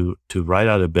exercise to write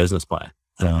out a business plan,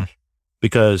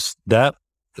 because that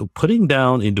putting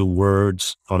down into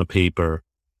words on a paper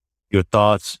your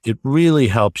thoughts, it really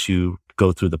helps you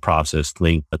go through the process.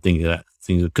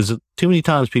 Because too many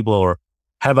times people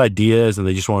have ideas and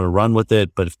they just want to run with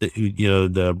it, but if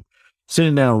the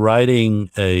sitting down writing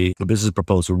a business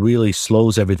proposal really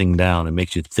slows everything down and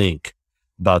makes you think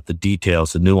about the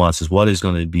details, the nuances, what is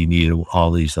going to be needed,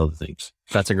 all these other things.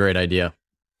 That's a great idea.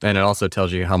 And it also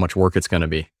tells you how much work it's going to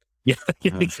be. Yeah,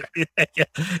 exactly.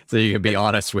 So you can be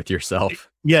honest with yourself.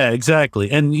 Yeah,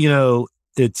 exactly. And,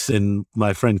 and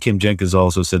my friend Kim Jenkins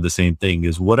also said the same thing,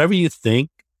 is whatever you think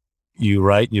you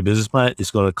write in your business plan is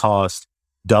going to cost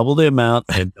double the amount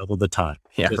and double the time.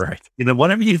 Yeah, right.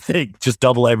 Whatever you think, just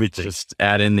double everything. Just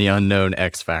add in the unknown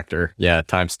X factor. Yeah,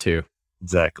 times 2.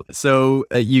 Exactly. So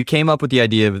you came up with the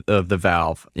idea of the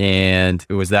valve, and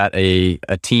was that a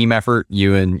team effort?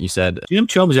 You said Jim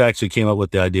Chalmers actually came up with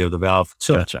the idea of the valve.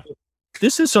 So gotcha.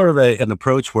 This is sort of an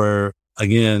approach where,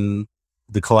 again,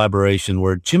 the collaboration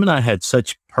where Jim and I had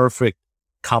such perfect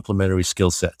complementary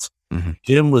skill sets.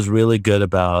 Jim was really good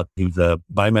he was a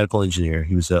biomedical engineer.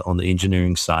 He was on the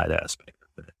engineering side aspect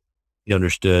of it. He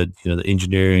understood, the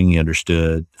engineering. He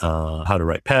understood how to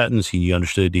write patents. He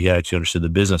actually understood the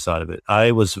business side of it.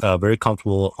 I was very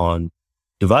comfortable on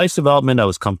device development. I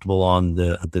was comfortable on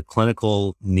the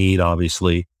clinical need,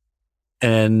 obviously,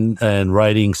 and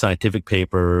writing scientific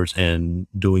papers and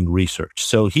doing research.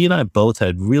 So he and I both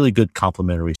had really good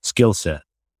complementary skill set.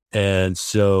 And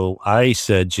so I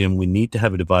said, Jim, we need to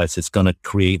have a device that's going to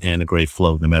create antegrade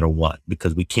flow no matter what,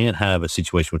 because we can't have a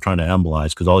situation we're trying to embolize,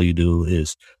 because all you do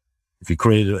is, if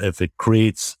it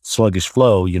creates sluggish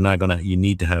flow, you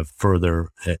need to have further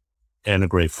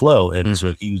antegrade flow. And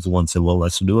so he was the one who said, well,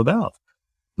 let's do a valve.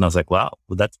 And I was like, wow,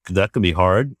 well, that can be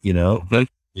hard,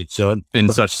 So in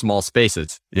such small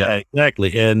spaces. Yeah,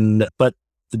 exactly. But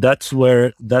that's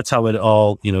how it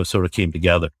all, sort of came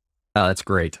together. Oh, that's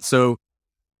great. So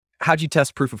how'd you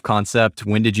test proof of concept?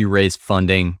 When did you raise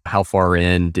funding? How far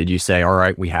in did you say, all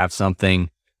right, we have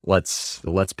something, let's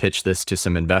pitch this to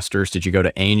some investors? Did you go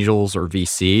to angels or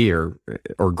VC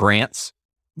or grants?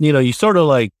 You sort of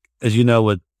like, as you know,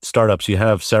 with startups, you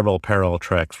have several parallel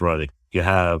tracks running. You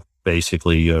have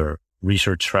basically your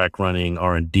research track running,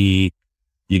 R&D.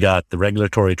 you got the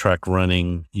regulatory track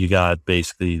running, you got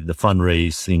basically the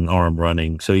fundraising arm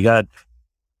running. So you got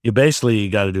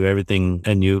to do everything,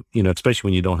 and especially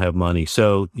when you don't have money.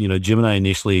 So, Jim and I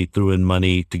initially threw in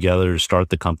money together to start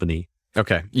the company.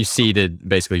 Okay. You seeded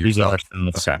basically yourself.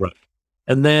 Okay. Right.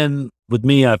 And then with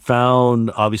me, I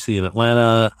found obviously in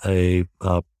Atlanta, a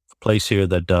place here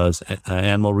that does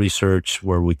animal research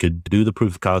where we could do the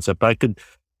proof of concept. We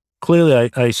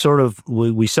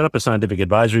set up a scientific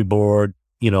advisory board,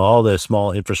 all the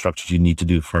small infrastructures you need to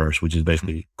do first, which is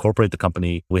basically incorporate the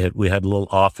company. We had a little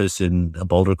office in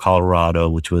Boulder, Colorado,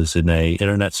 which was in a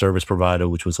internet service provider,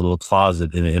 which was a little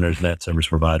closet in an internet service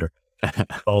provider,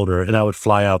 Boulder. And I would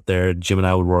fly out there. Jim and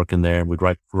I would work in there, and we'd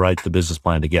write the business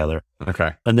plan together.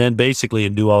 Okay. And then basically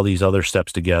do all these other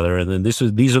steps together. And then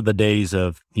these are the days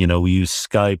of, we use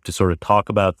Skype to sort of talk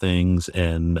about things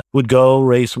and would go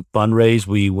fundraise.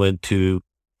 We went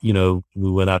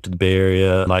out to the Bay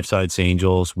Area, Life Science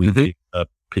Angels. We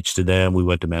pitched to them. We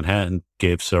went to Manhattan,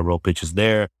 gave several pitches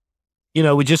there.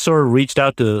 We just sort of reached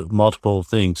out to multiple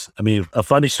things. I mean, a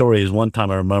funny story is one time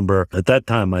I remember at that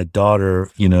time, my daughter,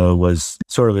 was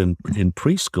sort of in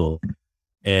preschool.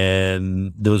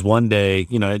 And there was one day,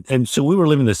 and so we were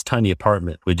living in this tiny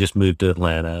apartment. We just moved to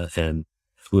Atlanta and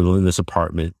we were in this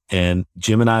apartment, and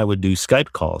Jim and I would do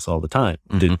Skype calls all the time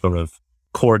to sort of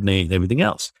coordinate everything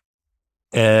else.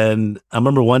 And I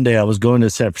remember one day I was going to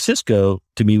San Francisco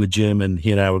to meet with Jim, and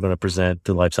he and I were going to present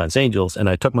to Life Science Angels. And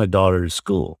I took my daughter to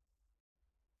school,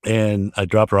 and I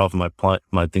dropped her off. My flight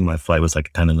was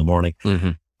like 10 in the morning.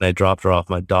 And I dropped her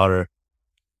off. My daughter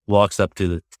walks up to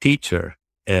the teacher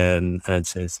and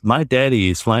says, "My daddy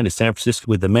is flying to San Francisco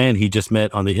with the man he just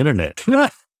met on the internet."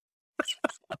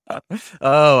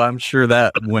 Oh, I'm sure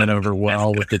that went over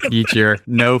well with the teacher.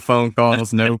 No phone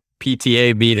calls, no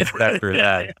PTA meetings after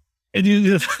that. And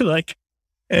you just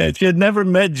and she had never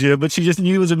met Jim, but she just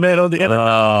knew he was a man on the internet.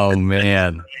 Oh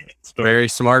man, very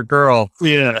smart girl.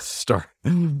 Yeah.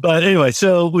 But anyway,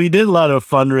 so we did a lot of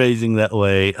fundraising that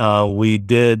way. We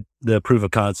did the proof of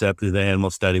concept of the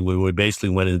animal study, where we basically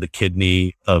went into the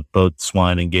kidney of both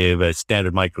swine and gave a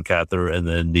standard microcatheter and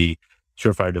then the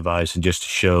Surefire device, and just to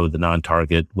show the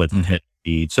non-target with head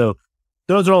feed. So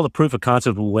those are all the proof of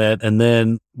concept we went. And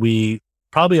then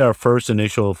probably our first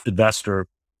initial investor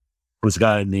was a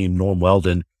guy named Norm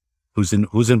Weldon, who's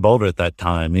in Boulder at that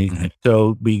time.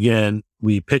 So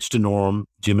we pitched to Norm.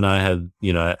 Jim and I had,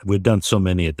 we'd done so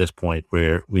many at this point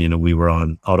where we were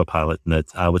on autopilot, and that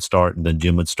I would start and then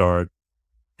Jim would start.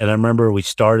 And I remember we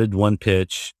started one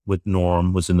pitch with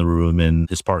Norm was in the room, and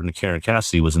his partner Karen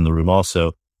Cassidy was in the room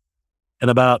also. And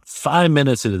about 5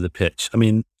 minutes into the pitch, I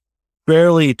mean,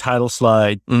 barely title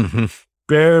slide,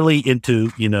 barely into,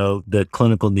 the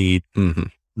clinical need.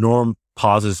 Norm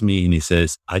pauses me and he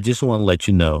says, "I just want to let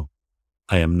you know,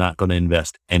 I am not going to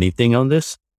invest anything on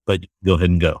this, but go ahead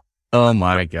and go." Oh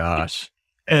my gosh.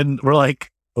 And we're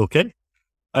like, okay.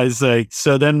 I was like,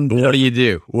 so then what do you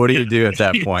do? What do you do at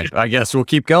that point? I guess we'll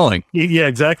keep going. Yeah,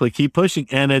 exactly. Keep pushing.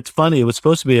 And it's funny. It was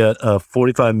supposed to be a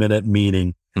 45-minute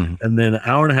meeting. And then an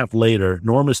hour and a half later,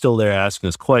 Norm is still there asking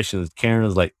us questions. Karen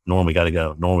is like, "Norm, we got to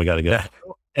go. Norm, we got to go."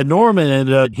 And Norman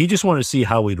ended up, he just wanted to see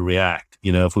how we'd react,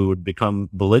 if we would become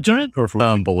belligerent or if we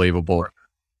Unbelievable.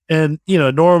 And,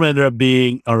 Norm ended up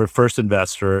being our first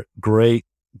investor. Great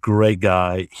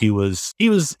guy. He was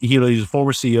a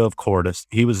former CEO of Cordis.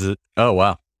 Oh,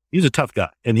 wow. He was a tough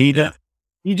guy. And he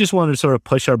just wanted to sort of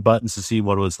push our buttons to see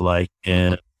what it was like.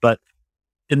 But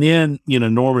in the end,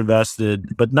 Norm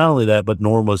invested, but not only that, but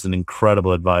Norm was an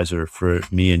incredible advisor for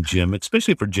me and Jim,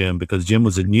 especially for Jim, because Jim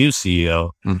was a new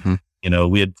CEO.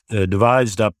 We had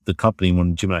devised up the company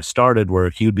when Jim and I started, where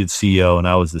he would be the CEO and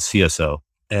I was the CSO.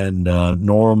 And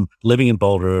Norm, living in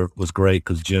Boulder, was great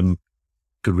because Jim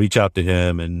could reach out to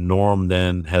him, and Norm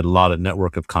then had a lot of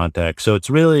network of contacts. So it's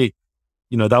really,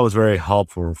 that was very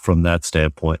helpful from that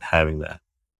standpoint, having that.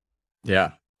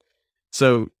 Yeah.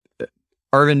 So,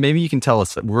 Aravind, maybe you can tell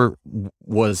us,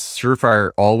 was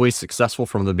Surefire always successful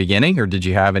from the beginning, or did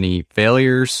you have any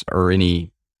failures or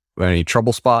any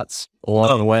trouble spots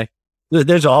along the way?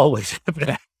 There's always.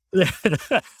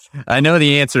 I know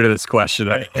the answer to this question.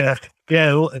 Yeah.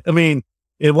 Well, I mean,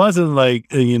 it wasn't like,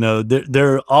 there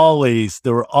were always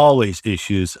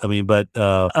issues. I mean, but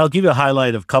I'll give you a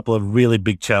highlight of a couple of really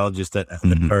big challenges that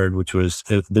occurred, which was,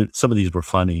 some of these were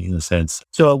funny in a sense.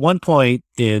 So at one point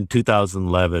in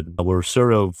 2011,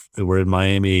 we're in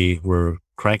Miami, we're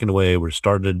cranking away, we're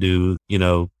starting to do,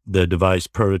 the device,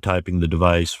 prototyping the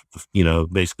device,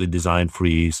 basically design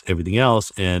freeze, everything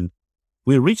else. And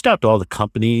we reached out to all the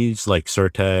companies like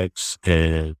Certex,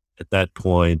 and at that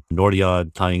point,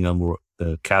 Nordion, tying them, we're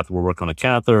working on a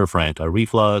catheter for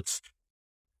anti-reflux.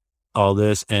 all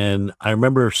this. And I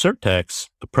remember Certex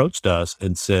approached us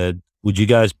and said, would you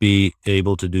guys be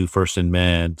able to do first in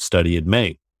man study in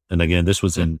May? And again, this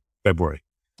was in February.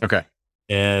 Okay.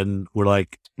 And we're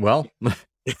like, well,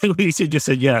 we just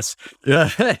said yes.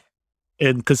 Yeah.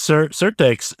 And because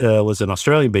Certex was an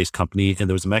Australian-based company, and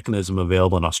there was a mechanism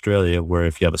available in Australia where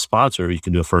if you have a sponsor, you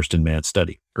can do a first-in-man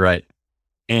study. Right.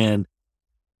 And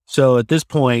so at this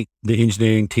point, the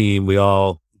engineering team, we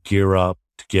all gear up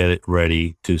to get it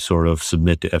ready to sort of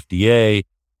submit to FDA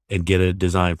and get a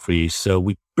design freeze. So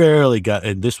we barely got,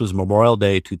 and this was Memorial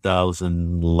Day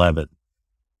 2011.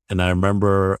 And I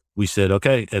remember we said,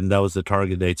 okay, and that was the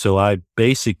target date. So I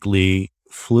basically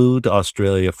flew to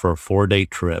Australia for a 4-day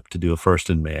trip to do a first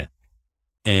in man.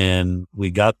 And we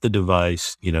got the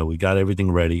device, we got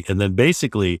everything ready. And then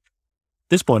basically, at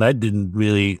this point, I didn't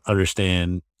really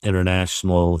understand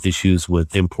international issues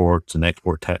with imports and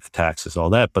export taxes, all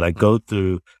that. But I go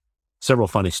through several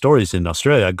funny stories in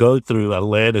Australia. I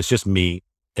land, it's just me.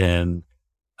 And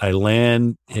I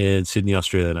land in Sydney,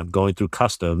 Australia, and I'm going through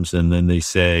customs. And then they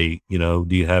say, do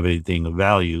you have anything of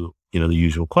value? The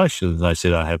usual questions. And I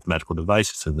said, I have medical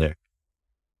devices in there.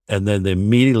 And then they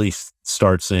immediately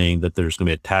start saying that there's going to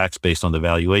be a tax based on the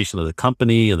valuation of the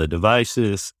company and the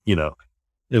devices. It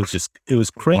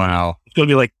was crazy. Wow. It's going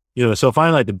to be like, so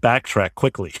finally I had to backtrack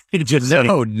quickly.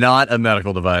 Not a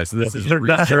medical device. This is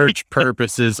research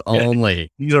purposes only.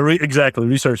 These are exactly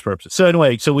research purposes. So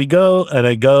anyway, so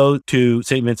I go to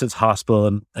St. Vincent's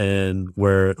Hospital and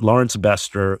where Lawrence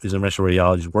Bester is an interventional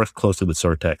radiologist, works closely with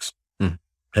Certex,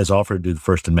 has offered to do the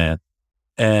first in man.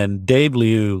 And Dave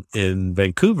Liu in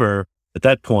Vancouver at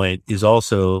that point was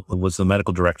the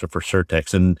medical director for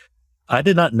Certex. And I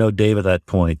did not know Dave at that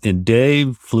point. And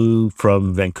Dave flew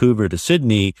from Vancouver to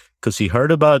Sydney because he heard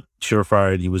about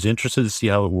Surefire and he was interested to see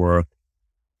how it worked.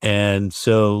 And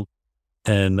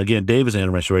again, Dave is an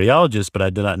interventional radiologist, but I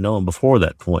did not know him before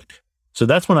that point. So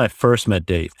that's when I first met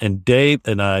Dave. And Dave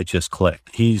and I just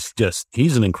clicked. He's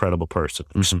an incredible person,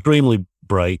 extremely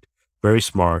bright, very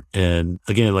smart. And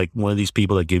again, like one of these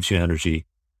people that gives you energy.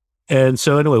 And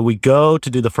so anyway, we go to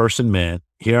do the first in man.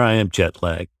 Here I am jet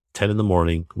lagged, 10 in the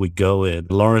morning. We go in.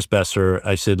 Lawrence Besser,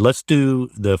 I said, let's do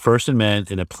the first in man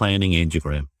in a planning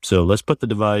angiogram. So let's put the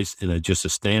device in just a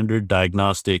standard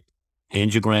diagnostic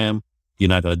angiogram. You're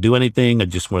not going to do anything. I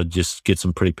just want to get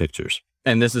some pretty pictures.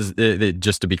 And this is,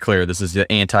 just to be clear, this is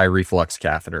the anti-reflux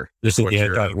catheter. This is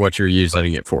what you're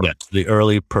using it for. Yes, the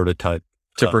early prototype.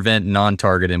 To prevent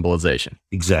non-target embolization.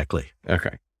 Exactly.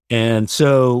 Okay. And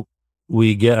so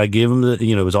I gave him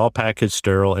it was all packaged,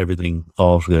 sterile, everything,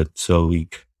 all good. So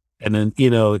and then,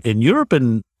 in Europe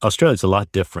and Australia, it's a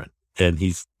lot different. And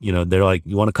they're like,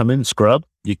 you want to come in and scrub?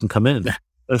 You can come in.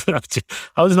 I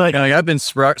was like, I've been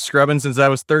scrubbing since I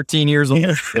was 13 years old.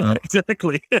 Yeah,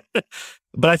 exactly.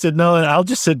 But I said, no, I'll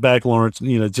just sit back, Lawrence,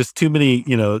 just too many,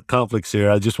 conflicts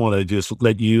here. I just want to just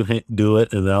let you do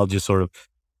it. And then I'll just sort of,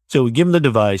 so we give him the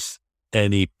device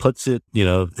and he puts it, he's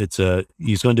going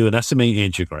to do an SMA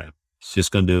angiogram. He's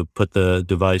just going to put the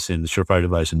device in, the Surefire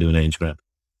device, and do an angiogram.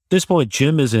 At this point,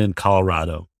 Jim is in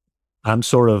Colorado. I'm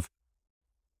sort of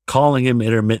calling him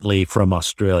intermittently from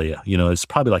Australia. It's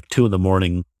probably like 2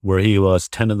 a.m. where he was,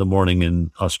 10 a.m.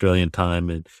 in Australian time.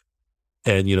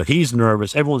 And he's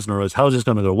nervous. Everyone's nervous. How's this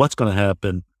going to go? What's going to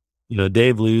happen?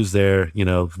 Dave Liu's there,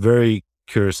 very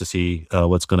curious to see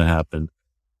what's going to happen.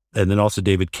 And then also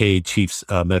David Cade, Chief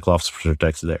Medical Officer for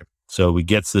Certex, is there. So he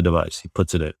gets the device, he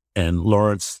puts it in. And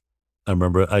Lawrence, I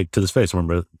remember his face,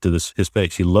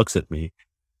 he looks at me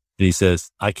and he says,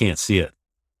 I can't see it.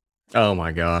 Oh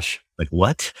my gosh. Like,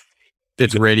 what?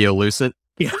 It's radiolucent?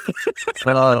 Yeah.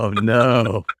 Oh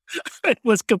no. It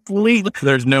was complete.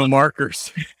 There's no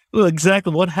markers. Well,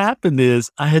 exactly. What happened is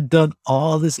I had done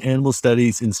all this animal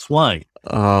studies in swine.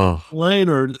 Oh. Swine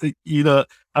or,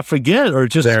 I forget, or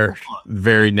just. They're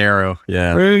very narrow.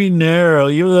 Yeah. Very narrow,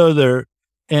 even though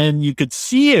and you could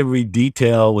see every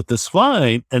detail with the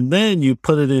swine, and then you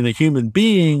put it in a human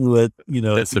being with, it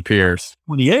disappears.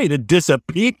 28, it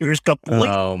disappears completely.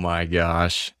 Oh my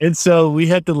gosh. And so we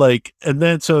had to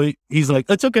so he's like,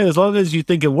 it's okay, as long as you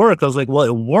think it works. I was like, well,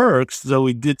 it works. So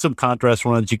we did some contrast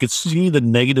runs. You could see the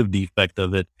negative defect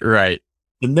of it. Right.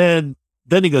 And then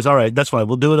he goes, all right, that's fine.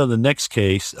 We'll do it on the next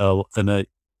case. The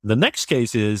next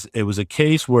case it was a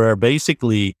case where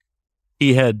basically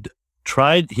he had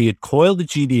coiled the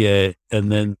GDA,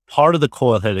 and then part of the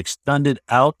coil had extended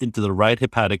out into the right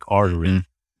hepatic artery.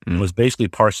 It was basically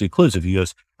partially occlusive. He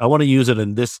goes, I want to use it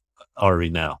in this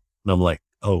artery now. And I'm like,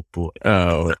 oh boy.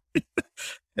 Oh.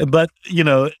 But,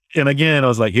 and again, I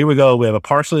was like, here we go. We have a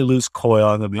partially loose coil.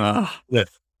 I'm going to be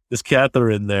this catheter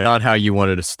in there. Not how you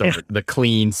wanted to start the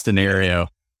clean scenario.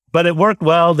 But it worked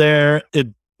well there. It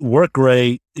worked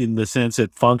great in the sense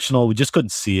that functional, we just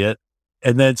couldn't see it.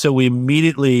 And then so we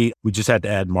just had to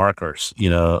add markers,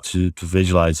 to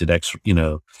visualize it,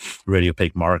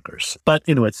 radiopaque markers. But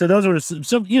anyway, so those are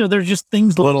some, there's just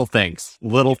things, little things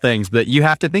that you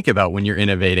have to think about when you're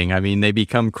innovating. I mean, they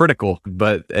become critical,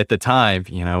 but at the time,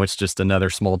 it's just another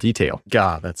small detail.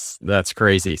 God, that's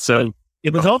crazy. So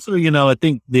it was also, I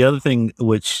think the other thing,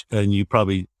 which, and you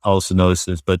probably also noticed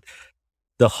this, but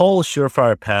the whole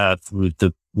surefire path with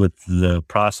the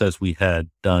process we had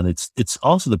done, it's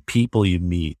also the people you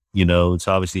meet. It's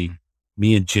obviously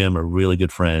me and Jim are really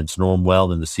good friends. Norm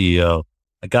Weldon, the CEO.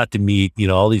 I got to meet,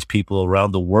 all these people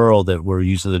around the world that were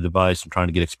using the device and trying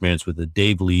to get experience with it.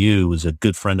 Dave Liu is a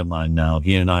good friend of mine now.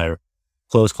 He and I are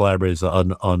close collaborators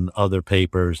on other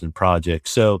papers and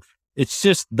projects. So it's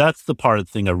just, that's the part of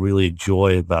the thing I really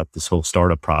enjoy about this whole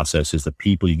startup process is the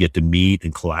people you get to meet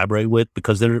and collaborate with,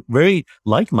 because they're very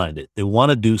like-minded. They want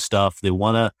to do stuff. They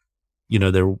want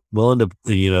to, they're willing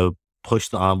to, push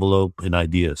the envelope in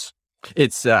ideas.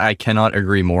 It's, I cannot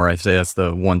agree more. I say that's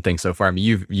the one thing so far. I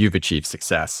mean, you've achieved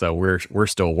success, so we're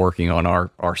still working on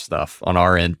our stuff on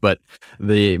our end. But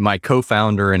my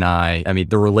co-founder and I mean,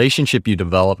 the relationship you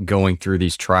develop going through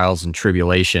these trials and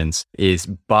tribulations is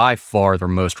by far the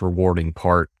most rewarding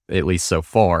part, at least so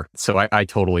far. So I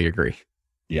totally agree.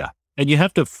 Yeah. And you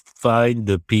have to find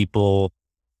the people.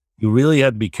 You really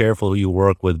have to be careful who you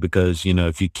work with, because,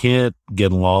 if you can't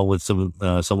get along with someone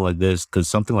like this, because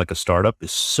something like a startup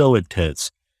is so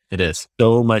intense. It is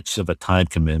so much of a time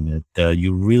commitment.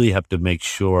 You really have to make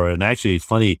sure. And actually, it's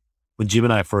funny, when Jim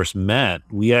and I first met,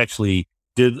 we actually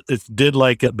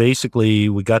basically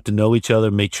we got to know each other,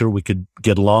 make sure we could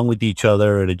get along with each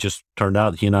other. And it just turned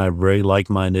out he and I are very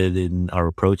like-minded in our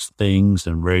approach to things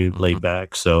and very laid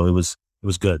back. So it was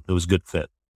good. It was a good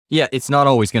fit. Yeah, it's not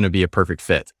always going to be a perfect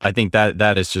fit. I think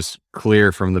that is just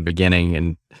clear from the beginning,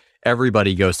 and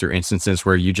everybody goes through instances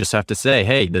where you just have to say,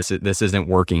 hey, this isn't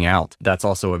working out. That's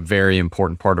also a very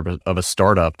important part of a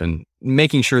startup, and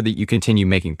making sure that you continue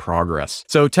making progress.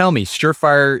 So tell me,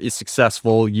 Surefire is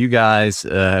successful. You guys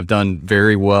have done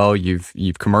very well.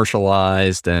 You've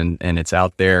commercialized and it's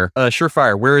out there.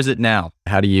 Surefire, where is it now?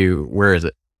 Where is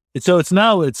it? So it's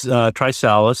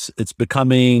TriSalus. It's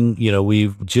becoming,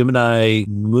 Jim and I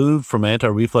moved from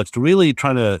anti-reflux to really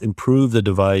trying to improve the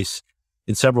device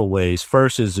in several ways.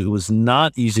 First is it was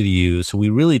not easy to use. So we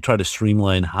really try to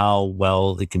streamline how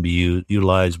well it can be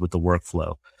utilized with the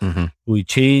workflow. Mm-hmm. We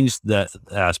changed that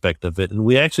aspect of it. And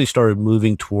we actually started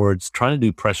moving towards trying to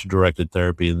do pressure-directed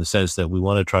therapy, in the sense that we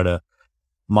want to try to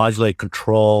modulate,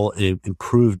 control,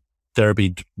 improve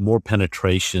therapy, more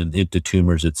penetration into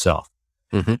tumors itself.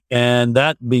 Mm-hmm. And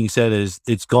that being said,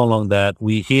 it's gone along that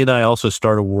he and I also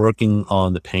started working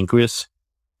on the pancreas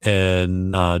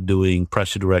and doing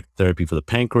pressure direct therapy for the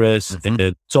pancreas. Mm-hmm.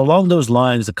 And so along those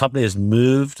lines, the company has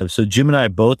moved. So Jim and I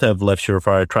both have left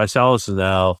Surefire. TriSalus is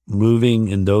now moving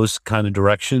in those kind of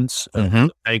directions, mm-hmm.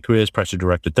 Pancreas, pressure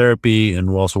directed therapy.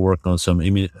 And we're also working on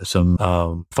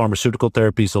some pharmaceutical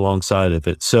therapies alongside of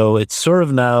it. So it's sort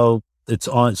of now, it's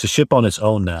a ship on its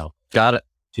own now. Got it.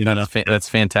 That's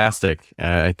fantastic.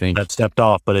 I think that stepped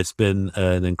off, but it's been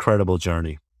an incredible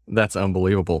journey. That's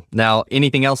unbelievable. Now,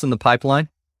 anything else in the pipeline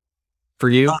for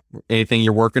you? Anything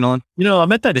you're working on?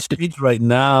 I'm at that stage right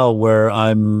now where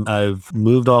I've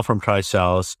moved off from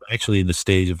TriSalus, actually in the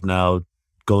stage of now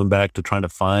going back to trying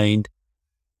to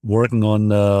working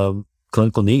on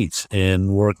clinical needs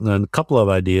and working on a couple of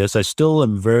ideas. I still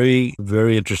am very,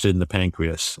 very interested in the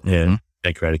pancreas and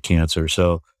pancreatic cancer.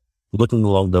 So looking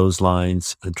along those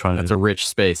lines and That's a rich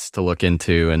space to look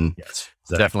into, and yes,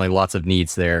 exactly. Definitely lots of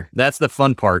needs there. That's the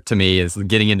fun part to me, is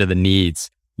getting into the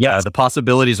needs. Yeah. The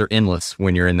possibilities are endless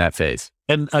when you're in that phase.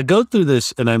 And I go through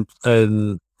this, and I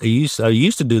used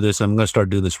to do this. I'm going to start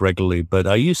doing this regularly, but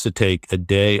I used to take a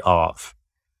day off,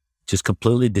 just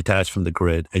completely detached from the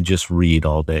grid, and just read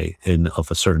all day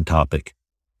of a certain topic,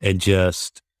 and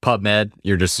just PubMed.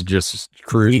 You're just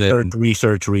cruising.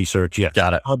 Research. Yeah.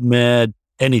 Got it. PubMed.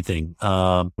 Anything.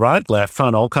 Right? I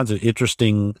found all kinds of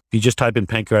interesting, if you just type in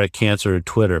pancreatic cancer in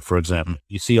Twitter, for example,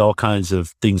 you see all kinds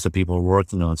of things that people are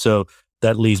working on. So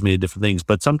that leads me to different things.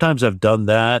 But sometimes I've done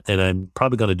that, and I'm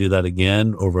probably going to do that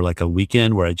again over like a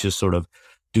weekend, where I just sort of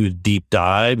do a deep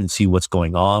dive and see what's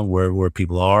going on, where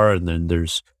people are. And then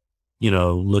there's,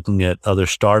 looking at other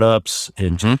startups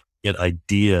and get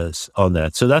ideas on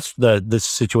that. So that's the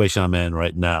situation I'm in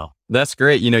right now. That's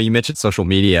great. You mentioned social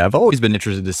media. I've always been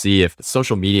interested to see if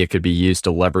social media could be used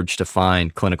to leverage to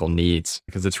find clinical needs,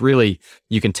 because it's really,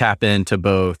 you can tap into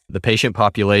both the patient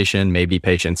population, maybe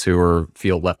patients who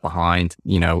feel left behind,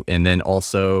 and then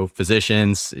also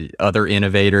physicians, other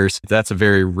innovators. That's a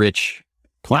very rich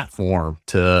platform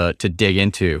to dig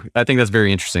into. I think that's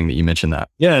very interesting that you mentioned that.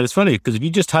 Yeah, it's funny because if you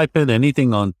just type in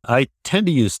anything I tend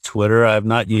to use Twitter. I've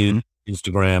not used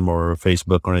Instagram or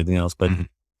Facebook or anything else, but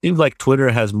seems like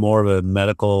Twitter has more of a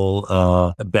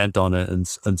medical bent on it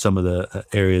in some of the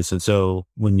areas. And so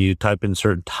when you type in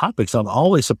certain topics, I'm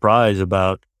always surprised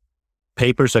about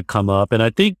papers that come up. And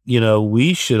I think,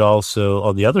 we should also,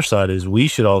 on the other side, we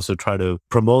should also try to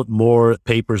promote more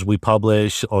papers we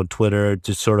publish on Twitter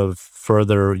to sort of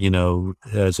further,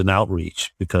 as an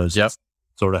outreach, because it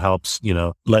sort of helps,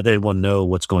 let everyone know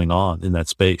what's going on in that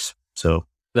space. So.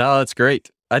 No, that's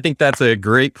great. I think that's a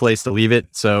great place to leave it.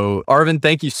 So, Aravind,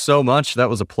 thank you so much. That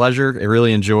was a pleasure. I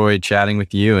really enjoyed chatting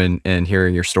with you and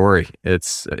hearing your story.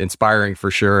 It's inspiring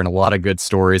for sure, and a lot of good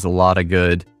stories, a lot of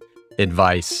good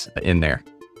advice in there.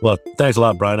 Well, thanks a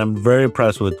lot, Brian. I'm very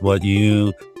impressed with what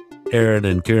you, Aaron,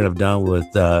 and Kieran have done with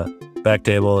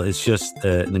Backtable. It's just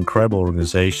an incredible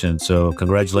organization. So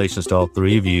congratulations to all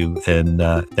three of you, and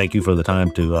thank you for the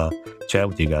time to chat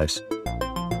with you guys.